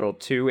like a little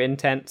too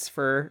intense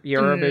for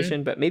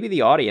Eurovision, but maybe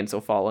the audience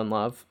will fall in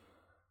love.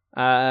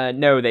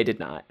 No, they did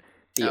not.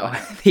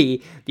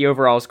 The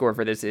overall score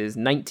for this is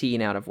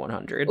 19 out of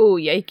 100. Oh,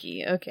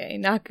 yikey. Okay,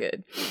 not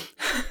good.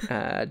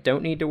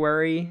 Don't Need to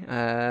Worry.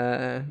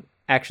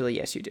 Actually,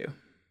 yes, you do.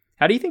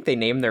 How do you think they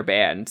named their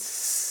band?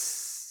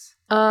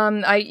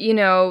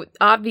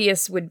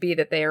 Obvious would be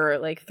that there are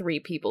like 3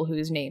 people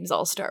whose names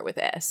all start with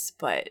S,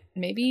 but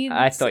maybe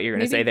I thought you were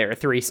going to say there are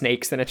 3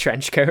 snakes in a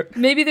trench coat.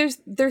 Maybe there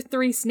are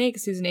 3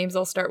 snakes whose names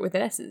all start with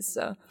S's.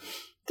 So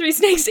 3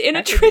 snakes in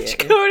a trench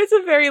coat. It's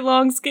a very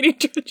long, skinny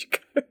trench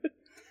coat.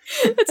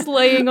 It's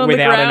laying on the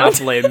ground without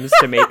enough limbs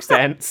to make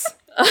sense.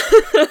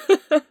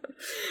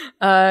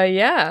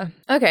 Yeah.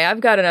 Okay,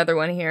 I've got another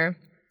one here.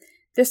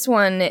 This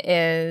one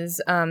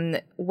is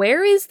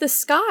Where is the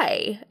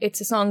Sky? It's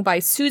a song by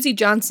Susie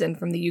Johnson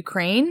from the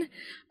Ukraine.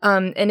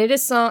 And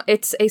it's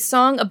a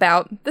song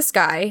about the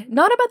sky,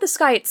 not about the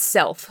sky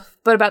itself,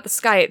 but about the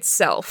sky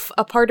itself,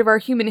 a part of our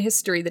human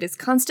history that is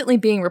constantly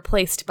being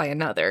replaced by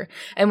another.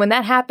 And when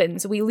that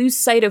happens, we lose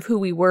sight of who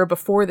we were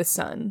before the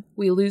sun.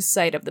 We lose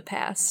sight of the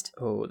past.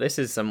 Oh, this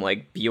is some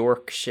like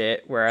Bjork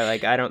shit where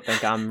like I don't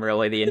think I'm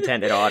really the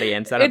intended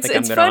audience. I don't think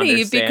I'm going to understand.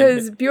 It's funny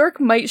because Bjork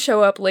might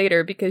show up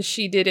later because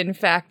she did in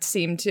fact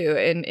seem to,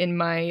 in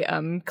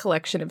my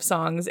collection of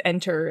songs,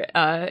 enter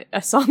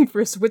a song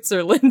for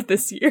Switzerland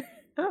this year.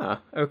 Oh,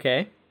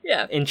 okay.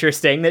 Yeah.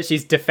 Interesting that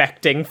she's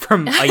defecting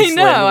from Iceland,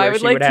 where I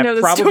would she would have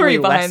probably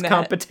less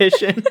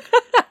competition.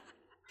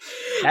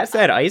 That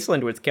said,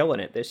 Iceland was killing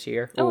it this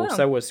year. Oh, wow.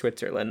 So was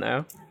Switzerland,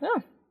 though.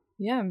 Oh,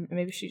 yeah.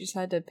 Maybe she just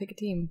had to pick a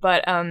team.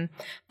 But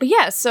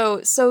yeah.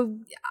 So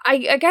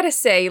I gotta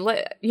say,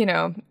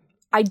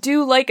 I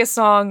do like a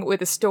song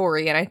with a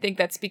story, and I think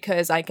that's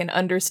because I can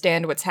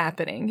understand what's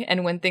happening.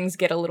 And when things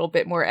get a little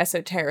bit more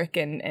esoteric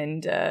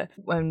and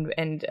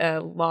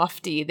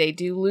lofty, they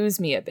do lose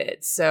me a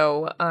bit.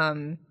 So,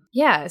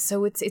 yeah,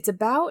 so it's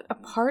about a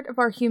part of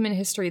our human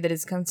history that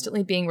is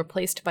constantly being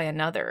replaced by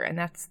another, and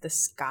that's the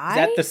sky. Is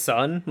that the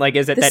sun? Like,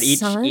 is it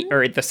that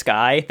or the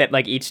sky, that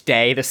like each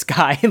day the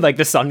sky, like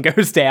the sun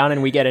goes down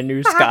and we get a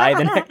new sky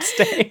the next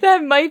day?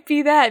 That might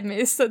be that.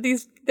 So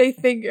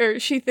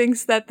she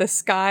thinks that the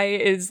sky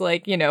is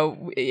like,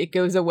 it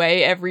goes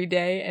away every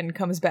day and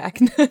comes back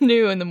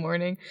new in the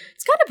morning.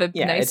 It's kind of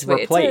a nice it's way.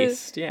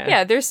 Replaced.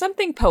 Yeah, there's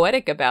something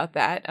poetic about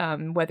that.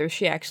 Whether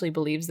she actually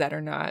believes that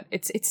or not,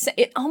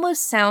 it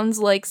almost sounds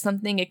like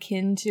something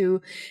akin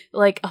to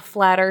like a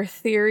flat Earth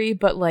theory,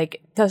 but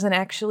like doesn't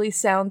actually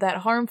sound that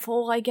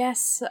harmful. I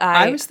guess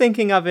I was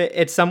thinking of it.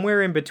 It's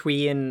somewhere in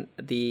between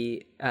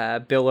the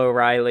Bill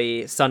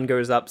O'Reilly "sun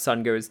goes up,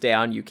 sun goes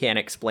down, you can't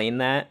explain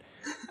that."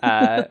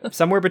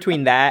 Somewhere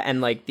between that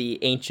and like the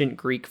ancient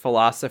Greek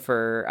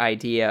philosopher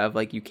idea of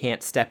like you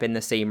can't step in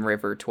the same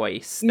river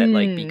twice, that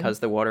like because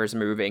the water's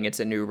moving it's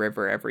a new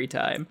river every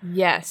time.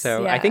 Yes.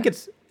 So yeah. I think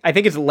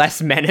it's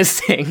less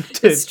menacing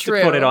to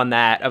put it on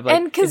that of like,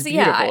 and it's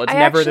beautiful. It's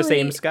never the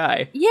same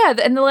sky. Yeah,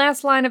 and the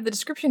last line of the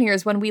description here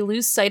is when we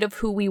lose sight of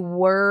who we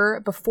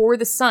were before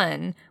the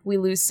sun, we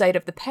lose sight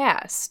of the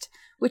past,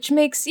 which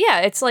makes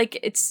it's like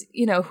it's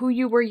who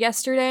you were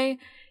yesterday.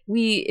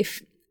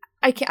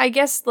 I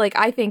guess, like,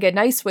 I think a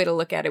nice way to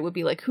look at it would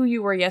be like who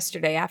you were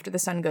yesterday. After the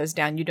sun goes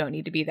down, you don't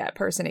need to be that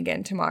person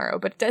again tomorrow.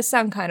 But it does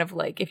sound kind of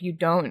like if you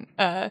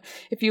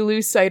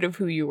lose sight of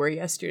who you were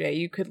yesterday,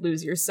 you could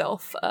lose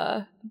yourself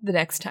the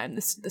next time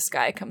the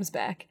sky comes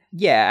back.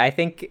 Yeah, I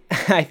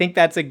think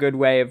that's a good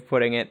way of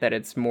putting it, that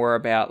it's more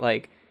about,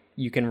 like,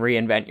 you can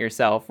reinvent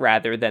yourself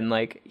rather than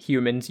like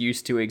humans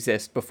used to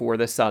exist before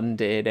the sun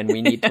did, and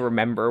we need to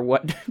remember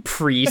what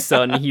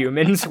pre-sun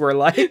humans were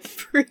like.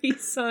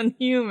 Pre-sun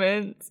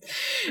humans.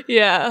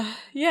 Yeah.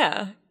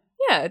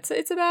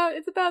 It's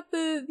about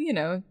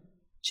the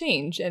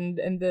change and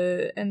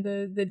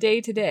the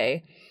day to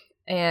day,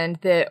 and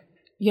the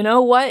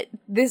what,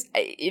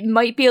 it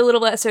might be a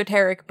little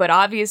esoteric, but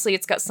obviously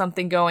it's got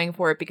something going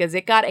for it because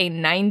it got a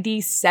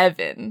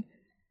 97.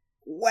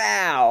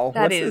 Wow.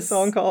 What's this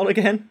song called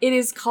again? It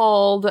is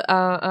called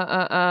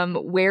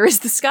Where is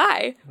the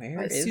Sky?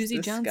 Where is Susie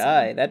Johnson.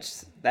 Sky?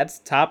 That's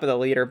top of the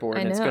leaderboard,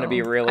 and it's going to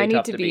be really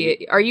tough to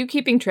beat. Are you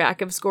keeping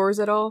track of scores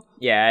at all?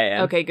 Yeah, I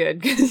am. Okay,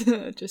 good.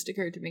 It just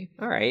occurred to me.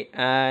 All right.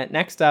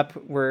 Next up,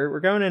 we're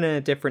going in a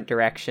different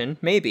direction.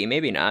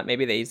 Maybe not.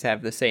 Maybe these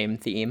have the same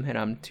theme, and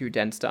I'm too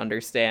dense to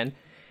understand.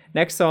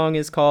 Next song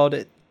is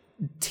called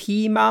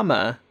Ti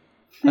Mama,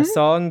 a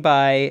song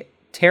by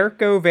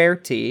Terko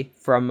Verti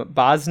from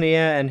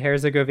Bosnia and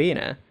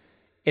Herzegovina.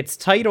 Its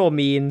title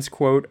means,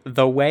 quote,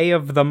 "the way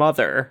of the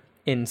mother"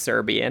 in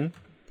Serbian.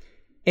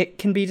 It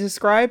can be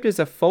described as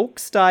a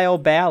folk-style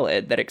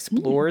ballad that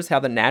explores how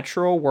the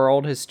natural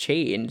world has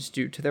changed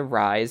due to the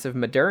rise of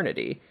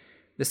modernity.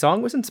 The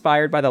song was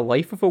inspired by the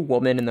life of a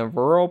woman in the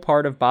rural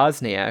part of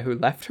Bosnia who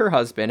left her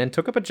husband and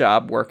took up a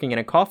job working in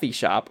a coffee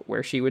shop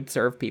where she would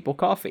serve people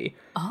coffee.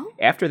 Oh.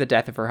 After the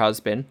death of her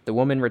husband, the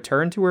woman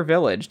returned to her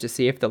village to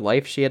see if the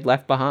life she had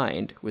left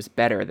behind was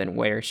better than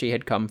where she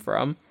had come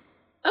from.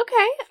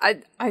 Okay,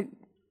 I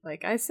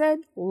like I said,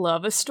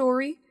 love a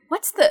story.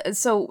 What's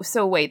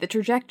so wait, the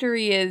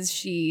trajectory is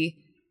she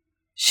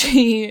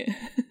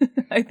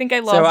I think I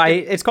lost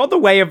it's called The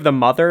Way of the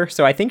Mother,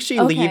 so I think she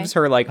leaves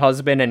her like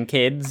husband and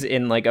kids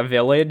in like a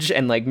village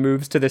and like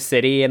moves to the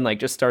city and like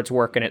just starts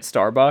working at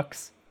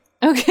Starbucks.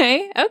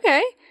 Okay.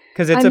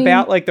 Because it's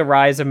about, like, the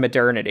rise of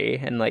modernity,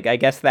 and, like, I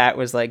guess that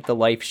was, like, the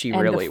life she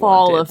really wanted. And the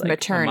fall of like,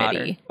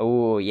 maternity.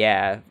 Oh,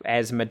 yeah.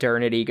 As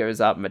modernity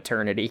goes up,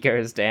 maternity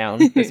goes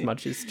down. This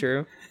much is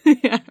true.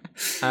 Yeah.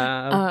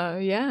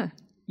 Yeah.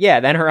 Yeah,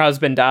 then her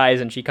husband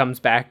dies, and she comes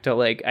back to,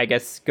 like, I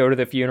guess, go to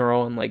the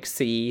funeral and, like,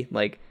 see,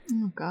 like,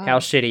 how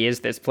shitty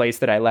is this place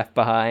that I left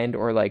behind?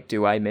 Or, like,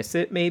 do I miss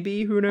it,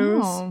 maybe? Who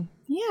knows? Oh,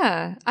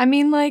 yeah. I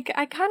mean, like,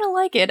 I kind of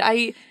like it.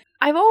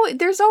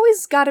 There's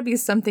always got to be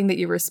something that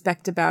you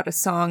respect about a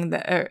song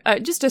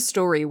that, just a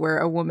story where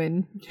a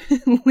woman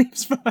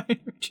leaves behind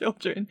her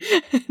children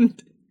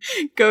and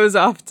goes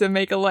off to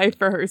make a life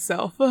for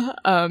herself.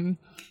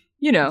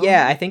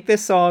 Yeah, I think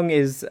this song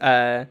is,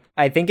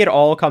 I think it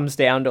all comes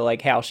down to,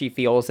 like, how she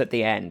feels at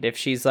the end. If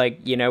she's like,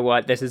 you know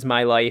what, this is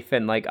my life,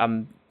 and, like,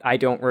 I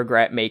don't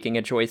regret making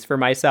a choice for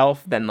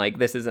myself, then, like,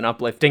 this is an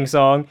uplifting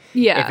song.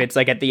 Yeah. If it's,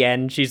 like, at the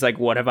end, she's like,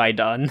 what have I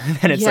done?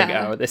 Then it's like,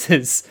 oh, this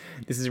is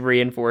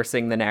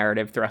reinforcing the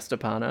narrative thrust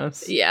upon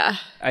us. Yeah.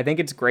 I think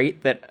it's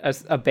great that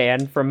a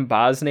band from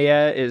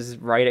Bosnia is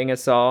writing a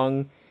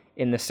song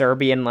in the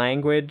Serbian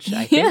language.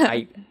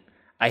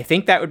 I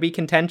think that would be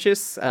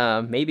contentious.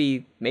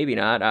 Maybe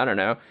not. I don't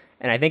know.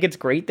 And I think it's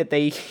great that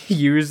they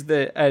use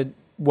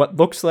what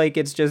looks like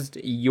it's just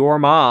your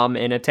mom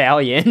in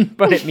Italian,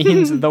 but it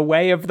means the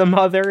way of the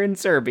mother in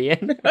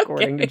Serbian,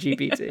 according to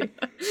GPT.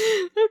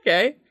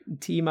 Okay.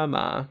 Ti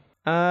mama.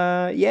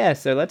 Yeah,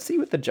 so let's see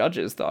what the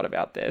judges thought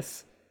about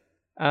this.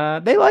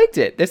 They liked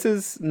it.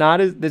 It's not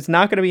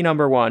going to be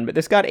number one, but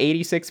this got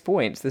 86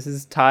 points. This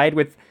is tied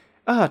with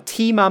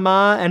Ti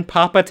Mama and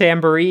Papa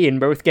Tambourine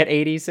both get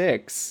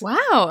 86.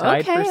 Wow,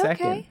 tied for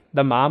second. Okay.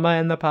 The Mama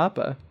and the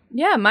Papa.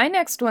 Yeah, my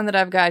next one that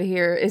I've got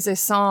here is a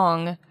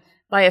song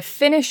by a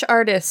Finnish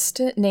artist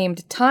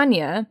named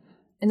Tanya,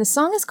 and the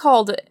song is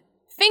called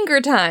Finger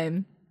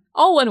Time.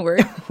 All one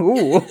word.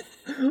 Ooh,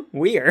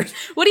 weird.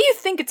 What do you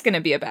think it's going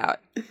to be about?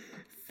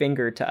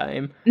 Finger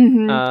Time.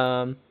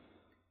 Mm-hmm.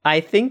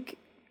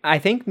 I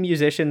think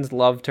musicians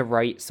love to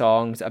write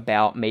songs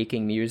about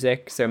making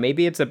music, so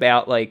maybe it's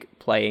about, like,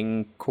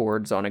 playing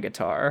chords on a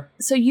guitar.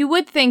 So you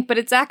would think, but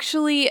it's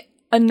actually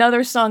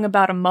another song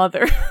about a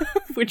mother,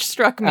 which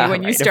struck me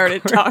when you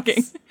started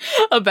talking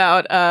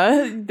about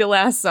the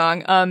last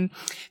song.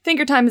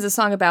 Finger Time is a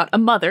song about a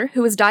mother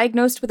who is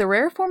diagnosed with a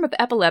rare form of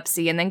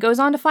epilepsy and then goes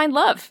on to find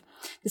love.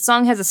 The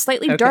song has a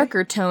slightly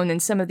darker tone than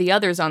some of the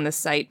others on the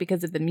site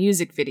because of the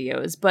music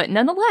videos, but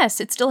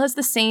nonetheless, it still has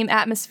the same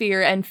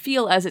atmosphere and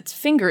feel as its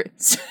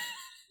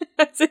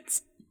as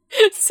its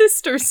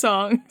sister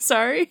song.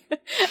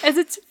 As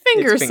its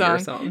finger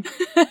song.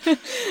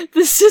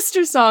 The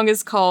sister song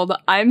is called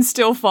 "I'm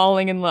Still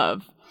Falling in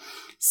Love."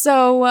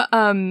 So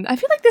I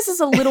feel like this is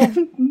a little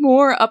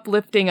more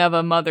uplifting of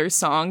a mother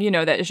song. You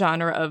know, that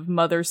genre of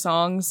mother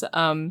songs.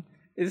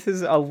 This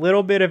is a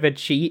little bit of a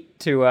cheat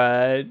to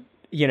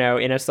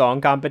in a song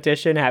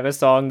competition, have a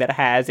song that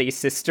has a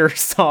sister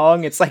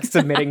song. It's like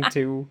submitting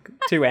two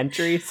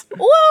entries.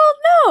 Well,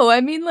 no, I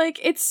mean,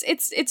 like, this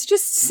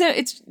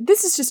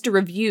is just a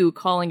review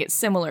calling it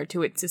similar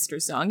to its sister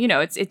song. You know,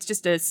 it's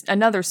just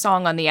another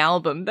song on the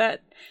album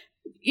that,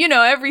 you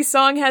know, every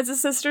song has a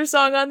sister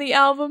song on the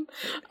album.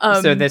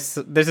 So this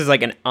is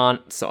like an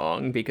aunt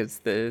song because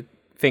the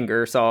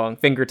Finger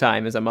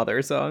Time is a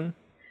mother song.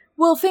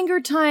 Well,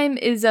 Finger Time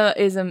is a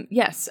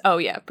yes. Oh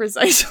yeah,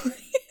 precisely.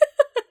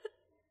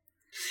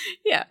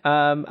 Yeah.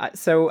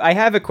 So I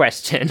have a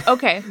question.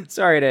 Okay.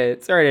 sorry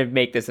to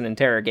make this an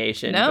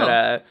interrogation. No.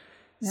 But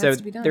so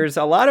there's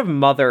a lot of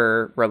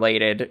mother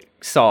related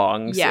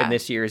songs in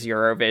this year's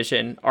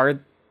Eurovision.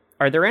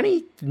 Are there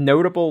any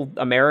notable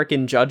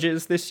American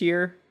judges this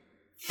year?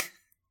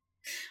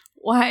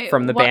 Why?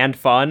 From the band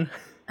Fun?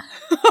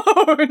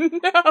 Oh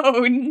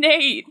no,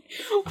 Nate.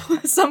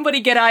 Somebody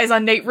get eyes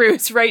on Nate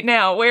Roos right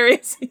now. Where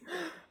is he?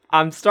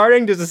 I'm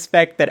starting to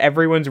suspect that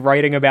everyone's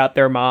writing about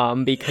their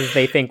mom because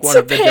they think one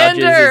of the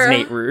judges is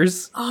Nate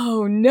Roos.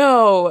 Oh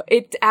no,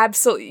 it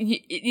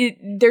absolutely,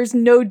 there's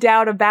no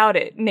doubt about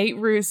it. Nate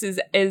Roos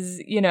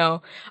is, you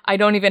know, I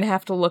don't even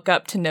have to look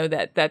up to know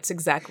that that's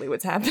exactly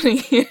what's happening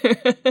here.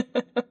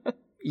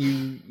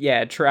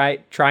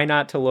 Try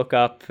not to look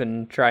up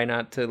and try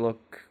not to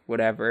look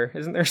whatever.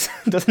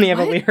 Doesn't he have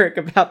a lyric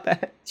about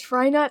that?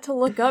 Try not to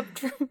look up.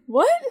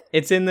 What?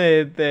 It's in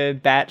the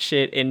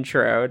batshit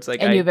intro. It's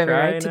like, and you have every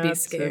right to be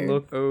scared. To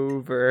look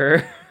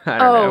over. I don't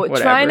know.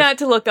 Whatever. Try not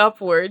to look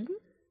upward. You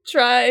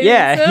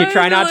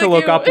try not to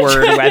look upward,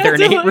 whether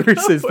Nate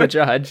Roos is the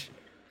judge.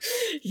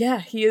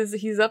 Yeah,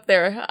 he's up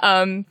there.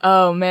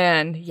 Oh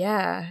man,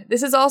 yeah.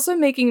 This is also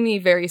making me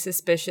very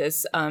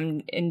suspicious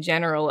in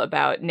general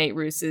about Nate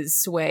Roos's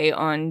sway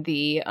on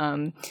the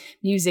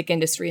music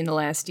industry in the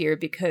last year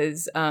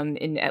because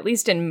at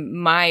least in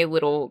my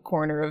little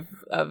corner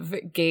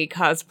of gay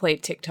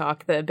cosplay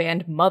TikTok, the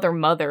band Mother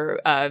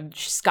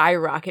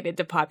skyrocketed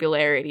to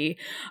popularity,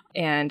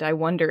 and I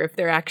wonder if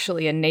they're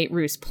actually a Nate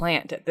Roos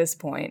plant at this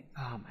point.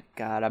 Oh my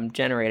God, I'm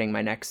generating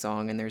my next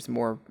song and there's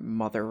more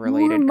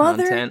mother-related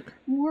content.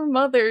 More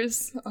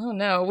mothers. Oh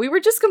no. We were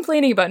just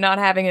complaining about not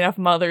having enough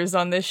mothers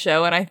on this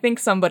show and I think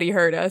somebody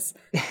heard us.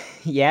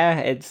 Yeah,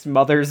 it's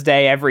Mother's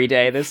Day every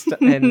day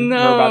in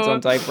Robots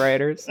on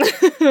Typewriters.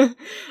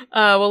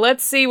 Well,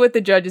 let's see what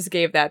the judges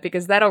gave that,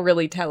 because that'll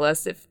really tell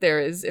us if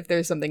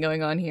there's something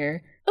going on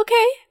here.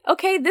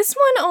 Okay, this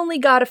one only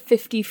got a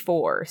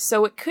 54,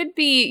 so it could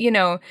be,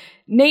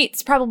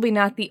 Nate's probably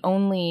not the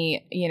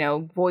only,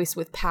 voice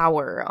with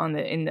power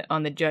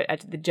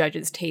at the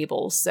judges'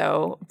 table.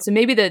 So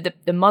maybe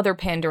the mother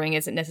pandering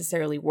isn't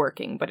necessarily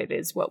working, but it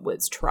is what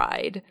was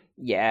tried.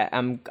 Yeah,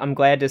 I'm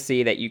glad to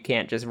see that you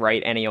can't just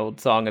write any old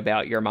song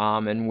about your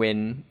mom and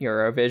win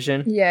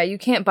Eurovision. Yeah, you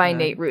can't buy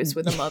Nate Ruess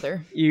with a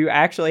mother. You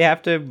actually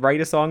have to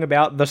write a song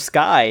about the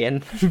sky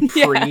and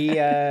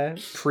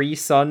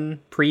pre-sun,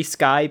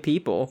 pre-sky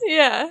people.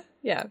 Yeah.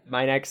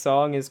 My next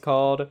song is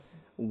called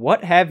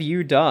What Have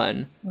You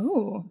Done?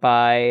 Ooh.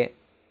 By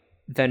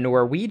the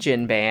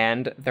Norwegian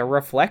band The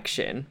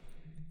Reflection.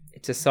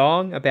 It's a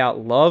song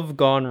about love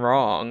gone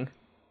wrong.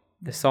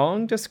 The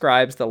song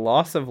describes the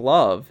loss of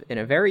love in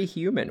a very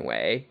human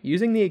way,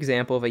 using the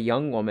example of a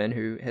young woman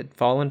who had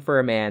fallen for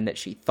a man that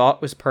she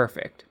thought was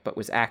perfect, but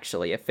was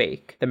actually a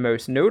fake. The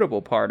most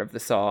notable part of the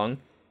song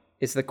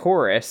is the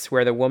chorus,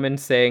 where the woman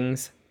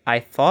sings, "I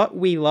thought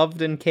we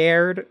loved and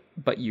cared,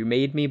 but you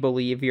made me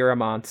believe you're a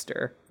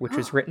monster," which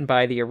was written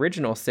by the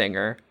original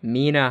singer,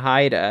 Mina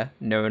Haida,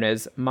 known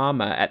as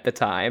Mama at the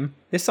time.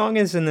 This song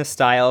is in the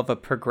style of a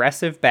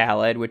progressive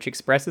ballad, which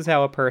expresses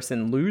how a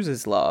person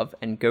loses love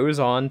and goes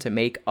on to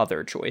make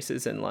other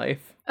choices in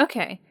life.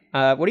 Okay.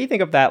 What do you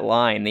think of that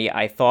line, the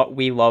 "I thought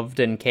we loved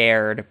and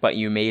cared, but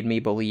you made me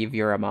believe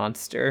you're a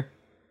monster"?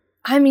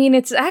 I mean,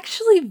 it's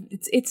actually,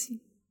 it's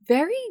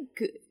very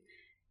good.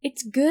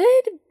 It's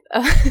good.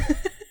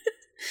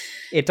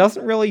 It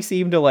doesn't really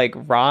seem to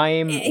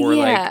rhyme,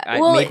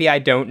 or maybe I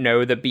don't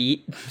know the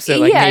beat. So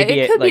maybe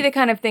it could be the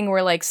kind of thing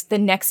where the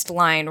next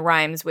line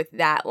rhymes with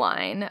that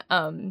line.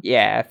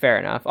 Yeah, fair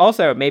enough.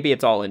 Also, maybe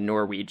it's all in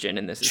Norwegian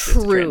and this is just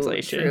a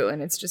translation. True,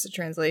 and it's just a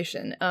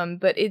translation.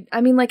 But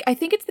I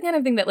think it's the kind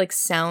of thing that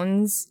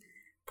sounds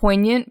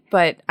poignant,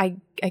 but I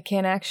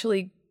can't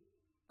actually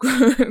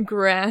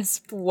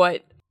grasp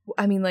what.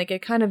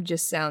 It kind of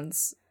just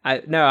sounds.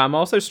 I'm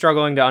also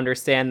struggling to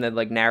understand the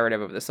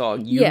narrative of the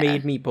song. You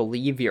made me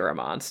believe you're a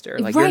monster.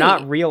 Right. You're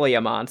not really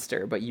a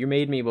monster, but you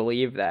made me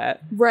believe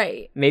that.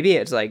 Right. Maybe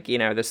it's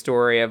the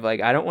story of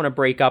I don't want to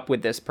break up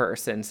with this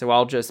person, so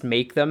I'll just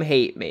make them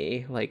hate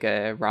me, like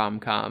a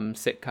rom-com,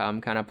 sitcom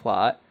kind of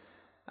plot.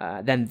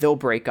 Then they'll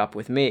break up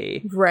with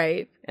me.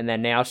 Right. And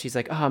then now she's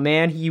like, oh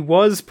man, he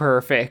was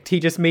perfect. He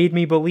just made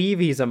me believe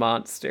he's a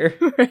monster.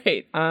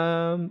 Right.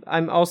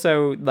 I'm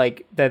also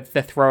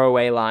the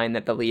throwaway line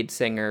that the lead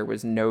singer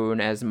was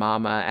known as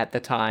Mama at the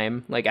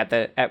time,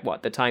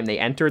 the time they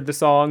entered the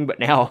song, but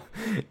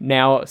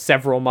now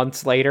several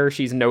months later,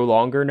 she's no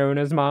longer known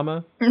as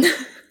Mama.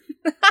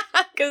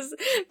 Because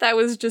that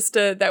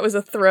was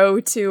a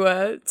throw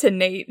to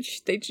Nate.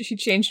 She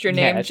changed her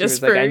name just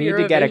for I need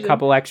Eurovision. To get a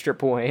couple extra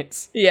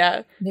points.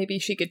 Yeah, maybe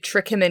she could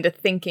trick him into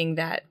thinking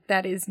that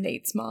is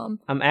Nate's mom.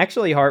 I'm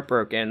actually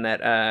heartbroken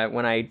that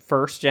when I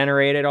first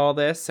generated all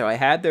this, so I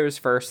had those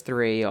first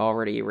three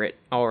already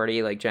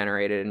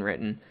generated and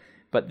written,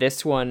 but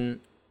this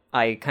one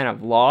I kind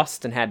of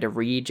lost and had to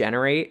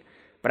regenerate.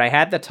 But I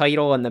had the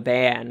title and the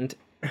band,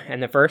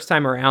 and the first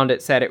time around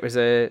it said it was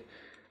a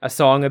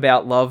song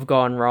about love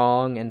gone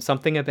wrong, and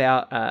something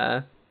about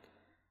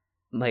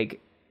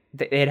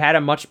it had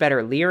a much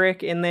better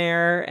lyric in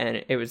there,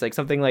 and it was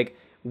something like,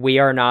 we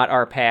are not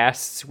our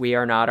pasts, we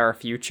are not our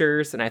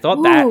futures, and I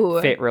thought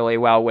that fit really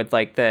well with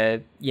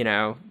the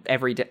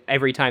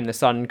every time the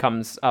sun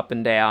comes up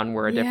and down,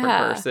 we're a different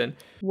person.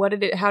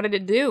 How did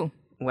it do?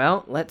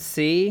 Well, let's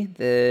see.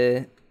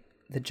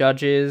 The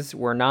judges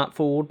were not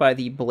fooled by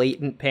the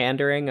blatant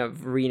pandering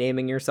of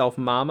renaming yourself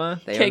Mama.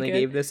 They only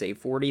gave this a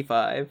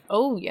 45.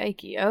 Oh,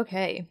 yikey.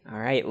 Okay. All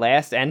right,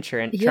 last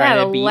entrant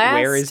trying to beat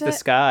Where Is the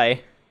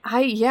Sky?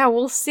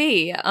 We'll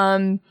see.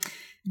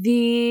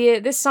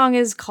 This song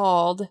is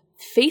called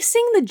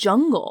Facing the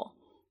Jungle,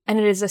 and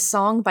it is a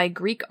song by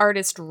Greek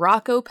artist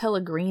Rocco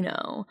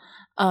Pellegrino.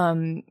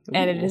 And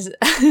it is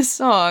a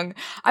song.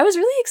 I was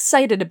really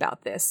excited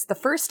about this. The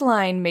first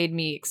line made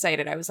me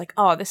excited. I was like,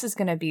 oh, this is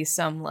going to be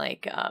some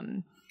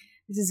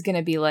this is going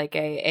to be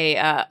a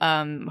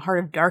Heart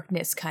of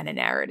Darkness kind of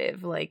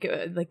narrative.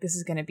 This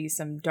is going to be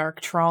some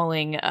dark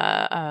trawling,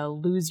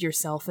 lose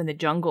yourself in the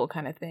jungle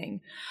kind of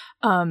thing.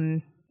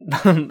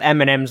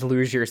 Eminem's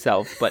Lose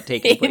Yourself, but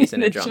taking place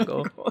in a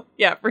jungle.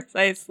 Yeah,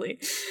 precisely.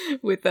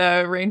 With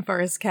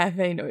Rainforest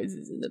Cafe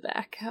noises in the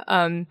back.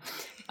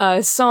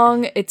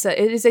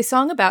 It is a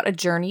song about a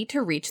journey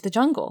to reach the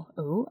jungle.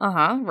 Ooh,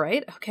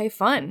 right. Okay,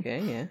 fun.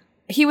 Okay, yeah.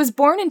 He was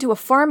born into a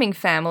farming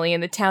family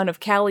in the town of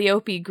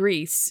Calliope,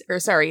 Greece.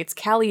 It's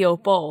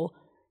Calliope.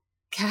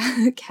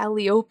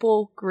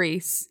 Calliope,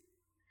 Greece.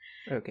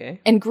 Okay.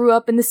 And grew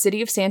up in the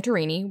city of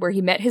Santorini, where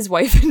he met his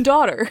wife and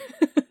daughter.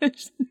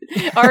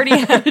 Already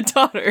had a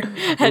daughter.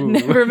 Had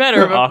never met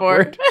her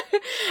before.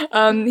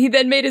 He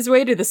then made his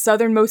way to the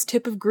southernmost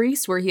tip of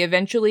Greece, where he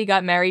eventually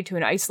got married to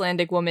an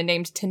Icelandic woman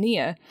named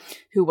Tania,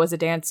 who was a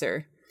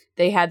dancer.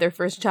 they had their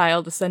first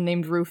child, a son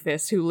named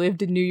Rufus, who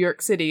lived in New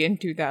York City in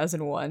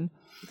 2001.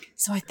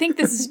 So I think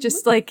this is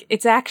just like,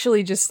 it's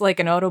actually just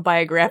like an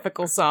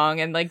autobiographical song.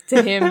 And like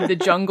to him, the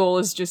jungle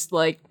is just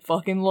like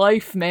fucking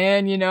life,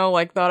 man. You know,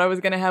 like thought I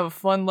was going to have a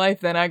fun life.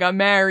 Then I got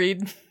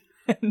married.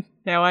 And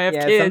now I have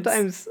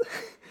kids.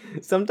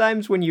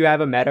 Sometimes when you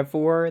have a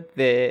metaphor,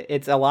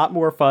 it's a lot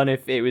more fun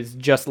if it was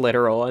just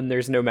literal and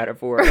there's no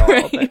metaphor at all.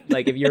 Right. But,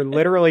 like, if you're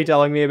literally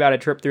telling me about a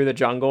trip through the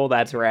jungle,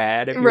 that's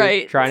rad. If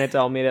you're trying to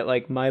tell me that,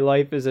 like, my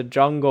life is a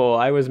jungle,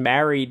 I was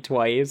married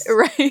twice.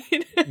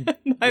 Right.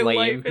 My lame,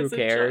 life who is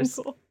cares? A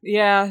jungle.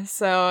 Yeah,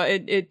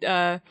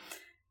 so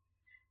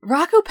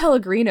Rocco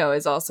Pellegrino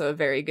is also a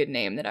very good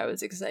name that I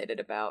was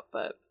excited about,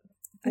 but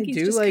I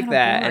do like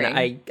that, boring.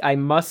 and I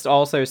must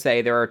also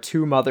say there are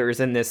two mothers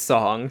in this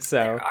song, so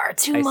there are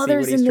two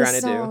mothers in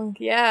this song.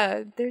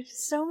 Yeah, there's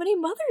so many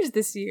mothers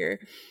this year.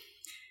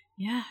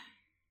 Yeah.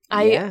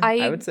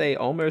 I would say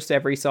almost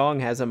every song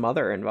has a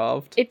mother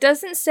involved. It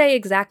doesn't say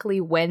exactly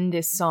when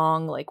this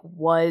song like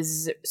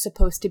was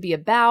supposed to be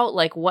about,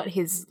 like what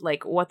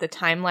the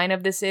timeline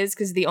of this is,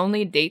 because the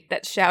only date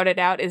that's shouted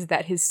out is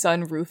that his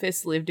son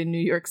Rufus lived in New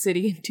York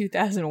City in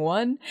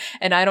 2001,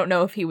 and I don't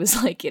know if he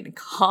was like in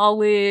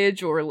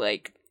college or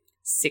like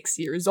 6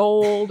 years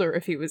old, or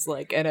if he was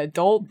like an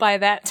adult by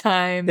that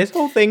time. This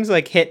whole thing's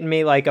like hitting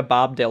me like a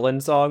Bob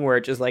Dylan song where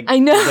it just like I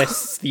know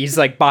these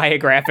like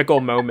biographical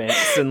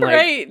moments and like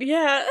right,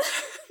 yeah.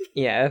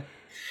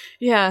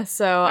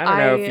 So I don't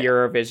know if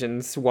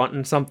Eurovision's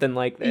wanting something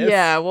like this.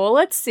 Yeah, well,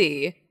 let's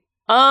see.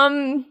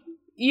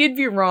 You'd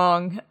be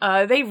wrong.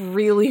 They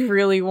really,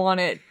 really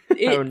want it.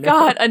 It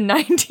got a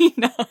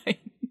 99.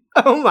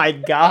 Oh my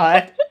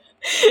god.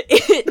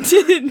 It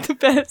did the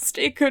best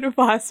it could have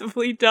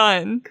possibly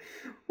done.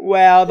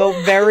 Wow, the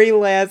very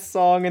last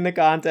song in the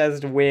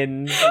contest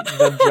wins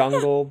The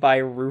Jungle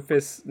by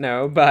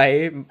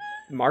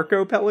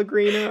Marco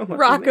Pellegrino?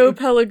 Rocco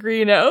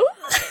Pellegrino.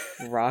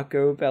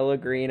 Rocco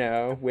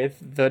Pellegrino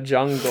with The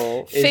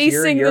Jungle is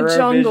facing your the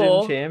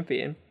jungle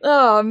champion.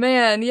 Oh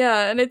man,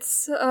 yeah, and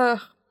it's I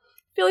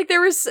feel like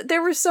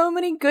there were so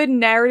many good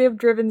narrative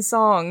driven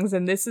songs,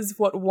 and this is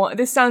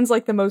this sounds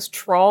like the most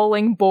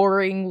trawling,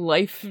 boring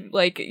life,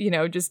 like, you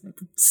know, just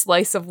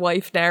slice of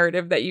life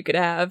narrative that you could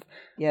have.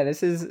 Yeah,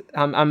 this is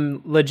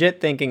I'm legit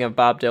thinking of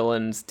Bob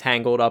Dylan's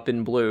Tangled Up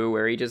in Blue,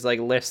 where he just like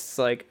lists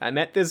like, I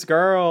met this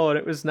girl and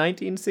it was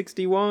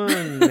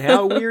 1961.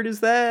 How weird is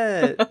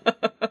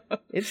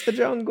that? It's the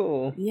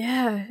jungle.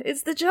 Yeah,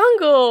 it's the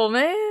jungle,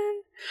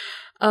 man.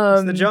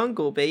 It's the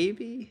jungle,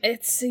 baby.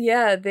 It's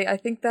I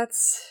think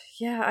that's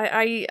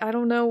I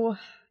don't know.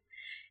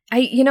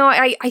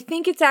 I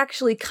think it's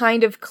actually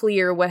kind of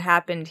clear what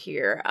happened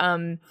here.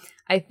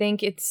 I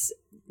think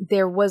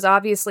there was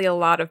obviously a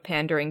lot of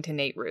pandering to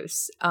Nate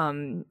Ruess,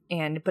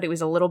 but it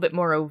was a little bit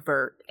more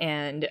overt,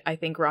 and I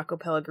think Rocco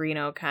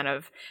Pellegrino kind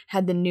of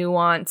had the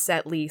nuance,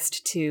 at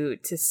least, to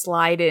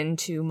slide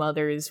into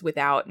mothers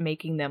without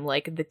making them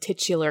like the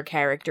titular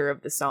character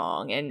of the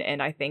song,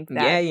 and I think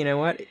that you know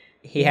what.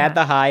 He had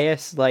the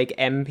highest like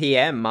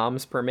MPM,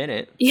 moms per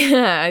minute.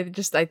 Yeah, I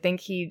think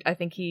he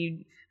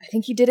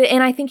did it,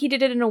 and I think he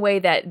did it in a way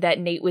that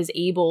Nate was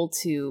able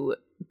to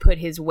put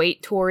his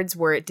weight towards,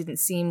 where it didn't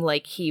seem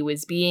like he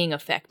was being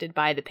affected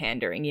by the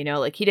pandering, you know,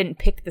 like he didn't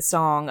pick the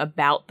song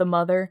about the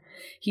mother.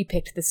 He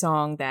picked the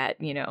song that,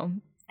 you know,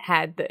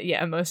 had the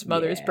most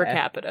mothers per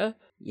capita.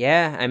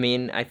 Yeah, I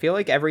mean, I feel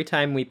like every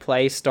time we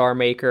play Star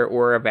Maker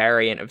or a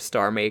variant of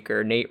Star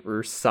Maker, Nate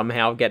Ruess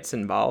somehow gets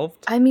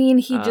involved. I mean,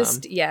 he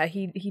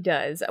he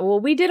does. Well,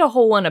 we did a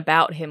whole one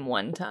about him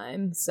one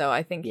time, so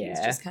I think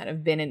he's just kind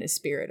of been in the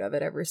spirit of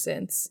it ever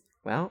since.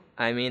 Well,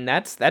 I mean,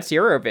 that's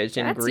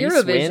Eurovision. That's Greece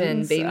Eurovision,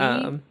 wins.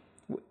 baby.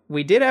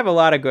 We did have a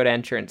lot of good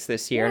entrants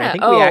this year, and I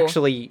think we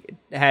actually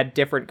had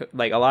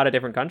a lot of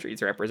different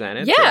countries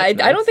represented. Yeah, so I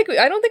nice. don't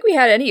think we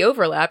had any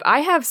overlap. I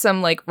have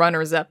some like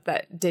runners up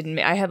that didn't.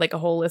 I had like a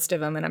whole list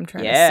of them, and I'm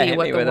trying to see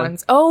what the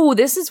ones. Oh,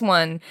 this is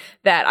one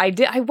that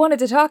I wanted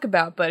to talk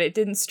about, but it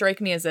didn't strike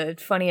me as a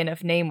funny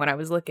enough name when I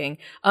was looking.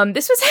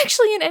 This was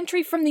actually an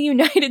entry from the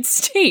United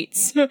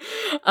States.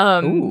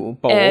 Ooh,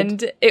 bold.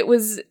 And it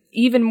was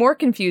even more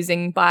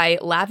confusing by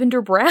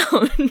Lavender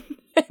Brown.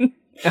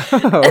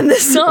 And the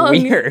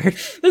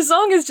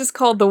song is just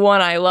called The One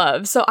I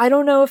Love. So I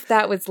don't know if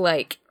that was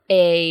like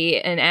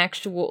an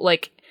actual,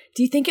 like,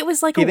 do you think it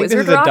was like a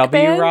wizard rock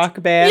band? W-rock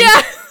band?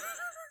 Yeah.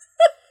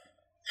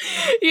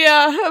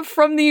 Yeah,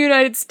 from the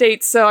United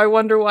States, so I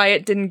wonder why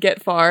it didn't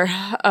get far.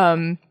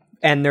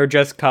 And they're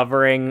just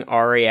covering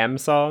REM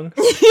songs?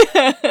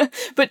 Yeah,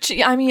 but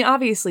I mean,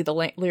 obviously the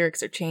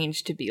lyrics are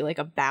changed to be like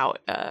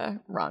about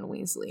Ron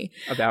Weasley.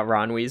 About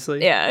Ron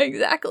Weasley? Yeah,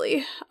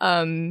 exactly.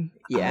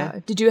 Yeah.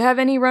 Did you have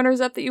any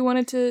runners-up that you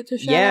wanted to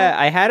shout out? Yeah,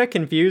 I had a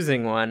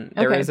confusing one.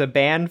 There is a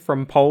band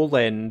from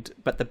Poland,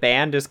 but the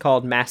band is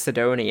called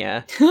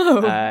Macedonia,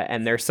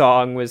 and their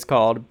song was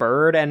called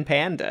Bird and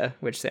Panda,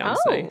 which sounds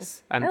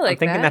nice. I'm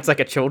thinking that's like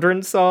a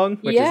children's song,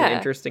 which is an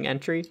interesting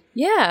entry.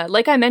 Yeah,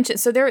 like I mentioned,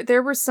 so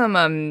there were some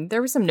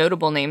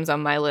notable names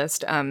on my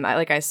list.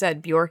 Like I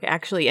said, Bjork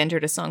actually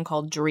entered a song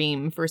called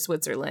Dream for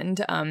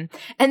Switzerland. And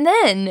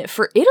then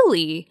for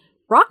Italy,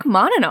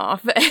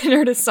 Rachmaninoff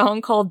entered a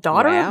song called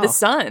Daughter of the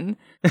Sun.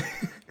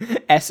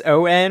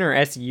 S-O-N or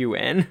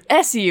S-U-N?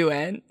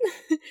 S-U-N.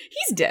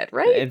 He's dead,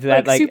 right? Is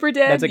that like super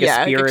dead? That's like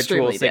a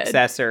spiritual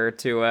successor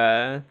to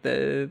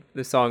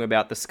the song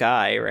about the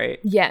sky, right?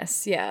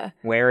 Yes, yeah.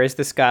 Where is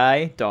the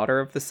sky? Daughter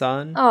of the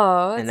sun.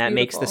 Oh, that's and that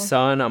beautiful. Makes the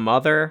sun a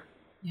mother.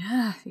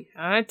 Yeah,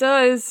 it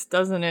does,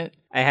 doesn't it?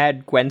 I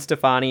had Gwen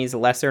Stefani's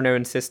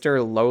lesser-known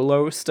sister,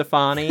 Lolo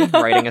Stefani,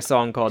 writing a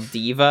song called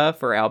Diva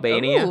for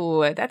Albania.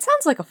 Ooh, that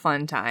sounds like a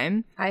fun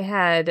time. I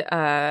had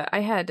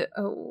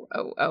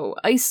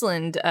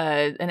Iceland,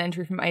 an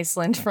entry from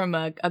Iceland from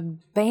a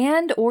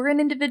band or an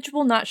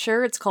individual, not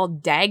sure. It's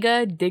called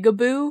Daga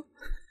Digaboo.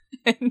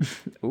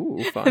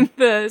 Ooh, fun. And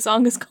the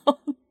song is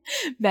called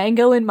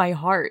Mango in My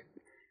Heart.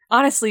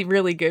 Honestly,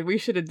 really good. We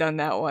should have done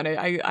that one.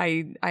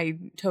 I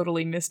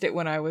totally missed it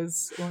when I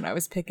was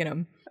picking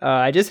them.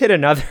 I just hit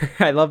another.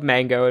 I love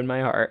Mango in My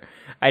Heart.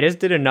 I just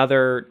did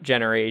another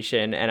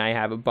generation, and I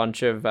have a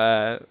bunch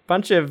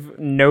of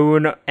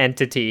known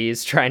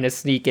entities trying to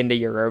sneak into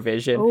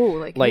Eurovision.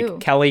 Oh, like who?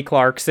 Kelly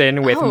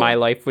Clarkson with My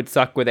Life Would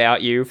Suck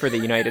Without You for the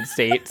United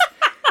States.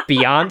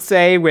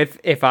 Beyonce with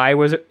If I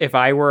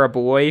Were a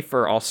Boy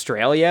for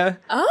Australia.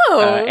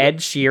 Ed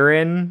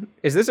Sheeran.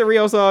 Is this a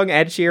real song?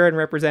 Ed Sheeran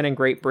representing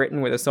Great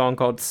Britain with a song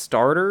called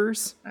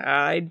Starters.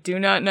 I do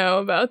not know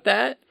about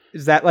that.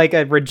 Is that like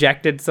a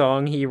rejected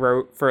song he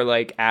wrote for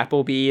like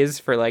Applebee's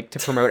for like to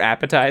promote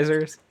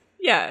appetizers?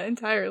 Yeah,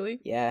 entirely.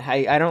 Yeah,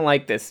 I don't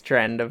like this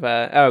trend of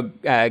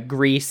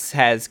Greece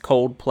has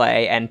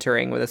Coldplay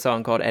entering with a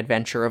song called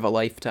Adventure of a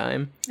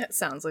Lifetime. That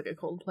sounds like a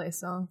Coldplay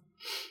song.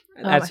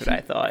 That's what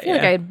I thought. I feel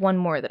like I had one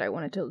more that I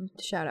wanted to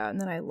shout out,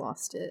 and then I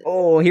lost it.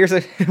 Oh, here's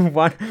a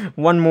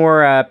one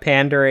more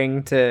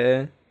pandering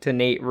to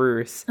Nate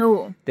Ruess.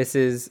 Oh, this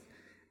is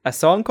a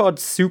song called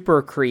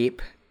Super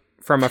Creep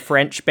from a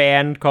French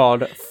band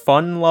called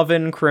Fun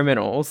Lovin'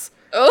 Criminals.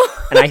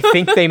 Oh, and I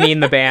think they mean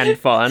the band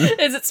Fun.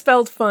 Is it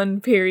spelled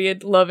fun?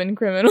 Period. Lovin'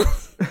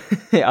 Criminals.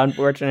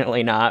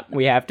 Unfortunately, not.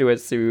 We have to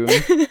assume.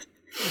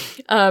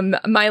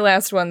 My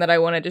last one that I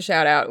wanted to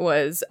shout out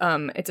was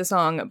it's a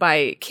song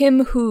by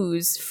Kim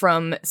Hoos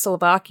from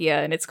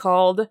Slovakia, and it's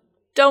called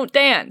Don't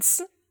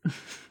Dance.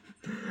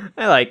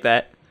 I like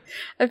that.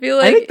 I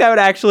think that would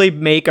actually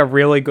make a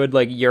really good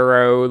like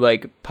Euro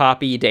like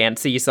poppy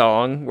dancey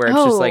song where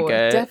it's just like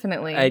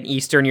definitely an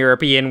Eastern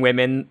European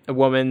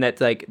woman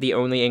that's like the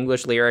only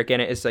English lyric in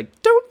it is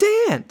like Don't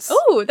Dance.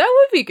 Oh, that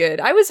would be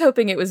good. I was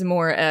hoping it was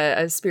more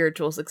a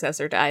spiritual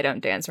successor to I Don't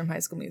Dance from High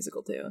School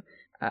Musical too.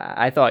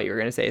 I thought you were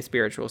going to say a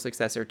spiritual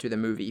successor to the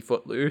movie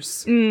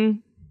Footloose.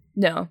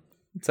 No.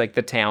 It's like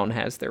the town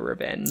has their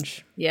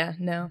revenge. Yeah,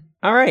 no.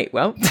 All right,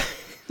 well,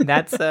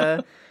 that's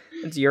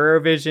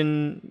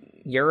Eurovision.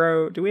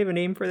 Do we have a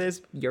name for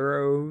this?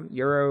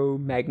 Euro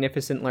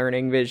Magnificent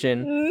Learning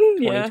Vision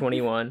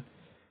 2021.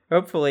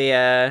 Hopefully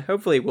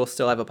we'll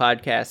still have a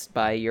podcast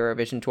by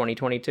Eurovision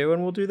 2022,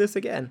 and we'll do this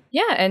again.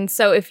 Yeah, and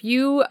so if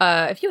you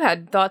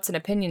had thoughts and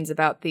opinions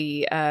about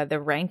the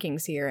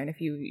rankings here, and if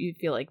you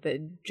feel like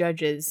the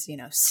judges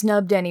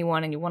snubbed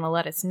anyone, and you want to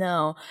let us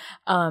know,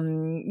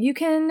 you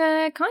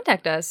can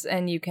contact us,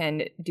 and you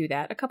can do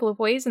that a couple of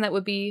ways, and that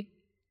would be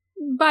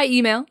by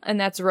email, and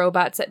that's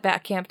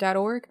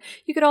robots@batcamp.org.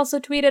 You could also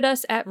tweet at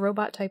us at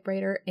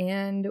robottypewriter,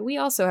 and we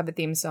also have a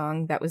theme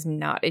song that was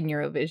not in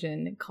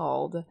Eurovision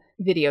called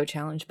Video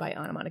Challenge by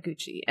Anna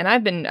Monoguchi. And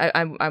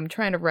I'm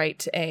trying to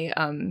write a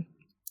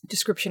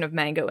description of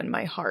Mango in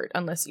My Heart,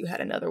 unless you had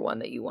another one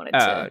that you wanted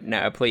to. Oh,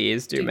 no,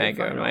 please do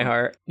Mango in My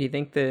Heart. Do you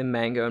think the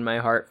Mango in My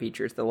Heart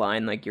features the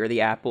line like you're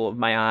the apple of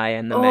my eye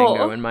and the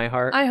mango in my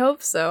heart? I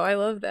hope so. I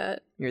love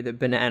that. You're the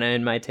banana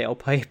in my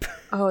tailpipe.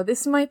 Oh,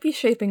 this might be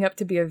shaping up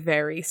to be a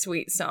very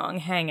sweet song.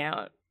 Hang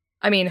out.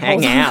 I mean,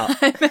 hang out.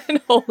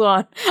 Hold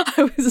on.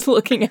 I was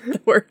looking at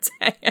the words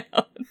hang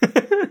out.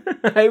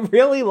 I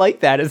really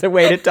like that as a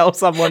way to tell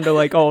someone to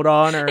like hold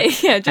on or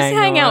yeah, just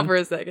hang out for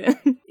a second.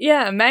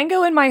 Yeah,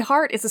 Mango in My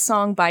Heart is a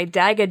song by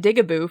Daga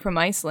Digaboo from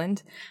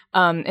Iceland.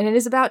 And it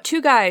is about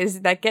two guys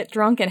that get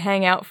drunk and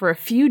hang out for a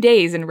few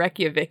days in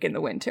Reykjavik in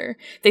the winter.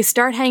 They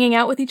start hanging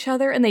out with each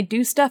other and they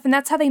do stuff, and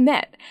that's how they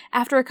met.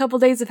 After a couple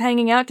days of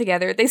hanging out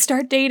together, they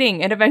start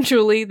dating and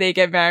eventually they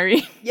get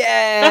married.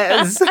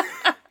 Yes!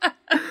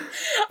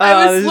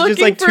 This is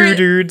just like two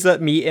dudes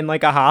that meet in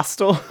like a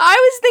hostel.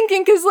 I was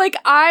thinking because like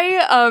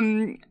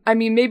I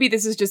mean maybe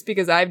this is just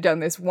because I've done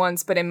this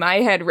once, but in my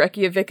head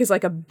Reykjavik is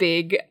like a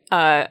big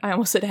I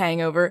almost said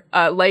hangover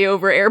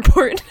layover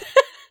airport.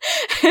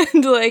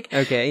 And like,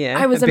 okay, yeah,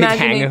 I was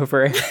imagining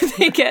hangover.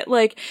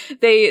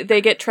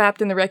 they get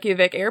trapped in the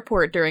Reykjavik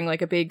airport during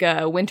like a big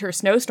winter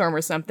snowstorm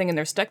or something, and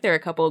they're stuck there a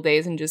couple of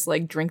days and just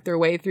like drink their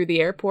way through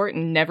the airport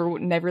and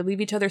never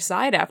leave each other's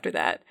side after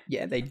that.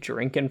 Yeah, they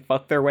drink and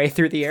fuck their way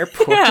through the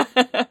airport. Yeah,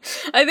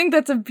 I think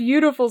that's a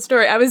beautiful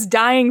story. I was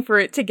dying for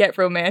it to get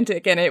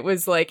romantic, and it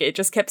was like it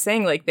just kept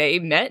saying like they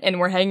met and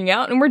we're hanging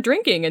out and we're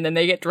drinking, and then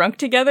they get drunk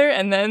together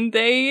and then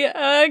they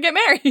get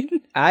married.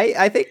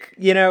 I think,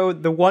 you know,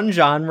 the one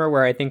genre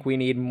where I think we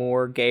need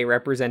more gay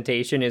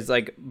representation is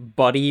like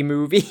buddy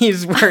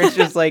movies where it's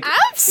just like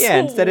yeah,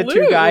 instead of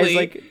two guys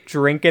like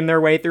drinking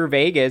their way through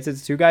Vegas,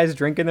 it's two guys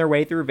drinking their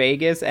way through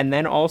Vegas and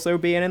then also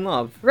being in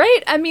love.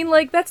 Right? I mean,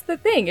 like, that's the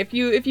thing. If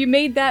you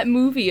made that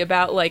movie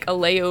about like a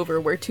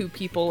layover where two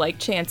people like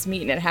chance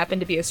meet and it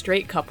happened to be a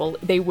straight couple,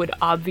 they would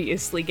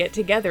obviously get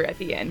together at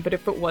the end. But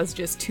if it was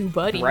just two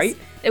buddies, right?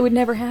 It would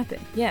never happen.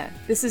 Yeah.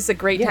 This is a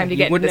great time to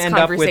get into this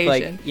conversation. Up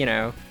with, like, you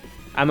know,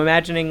 I'm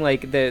imagining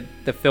like the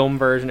film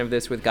version of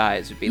this with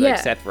guys would be like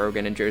Seth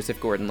Rogen and Joseph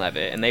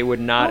Gordon-Levitt, and they would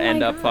not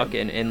end up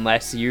fucking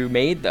unless you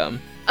made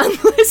them.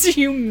 Unless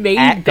you made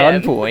them. At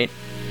gunpoint.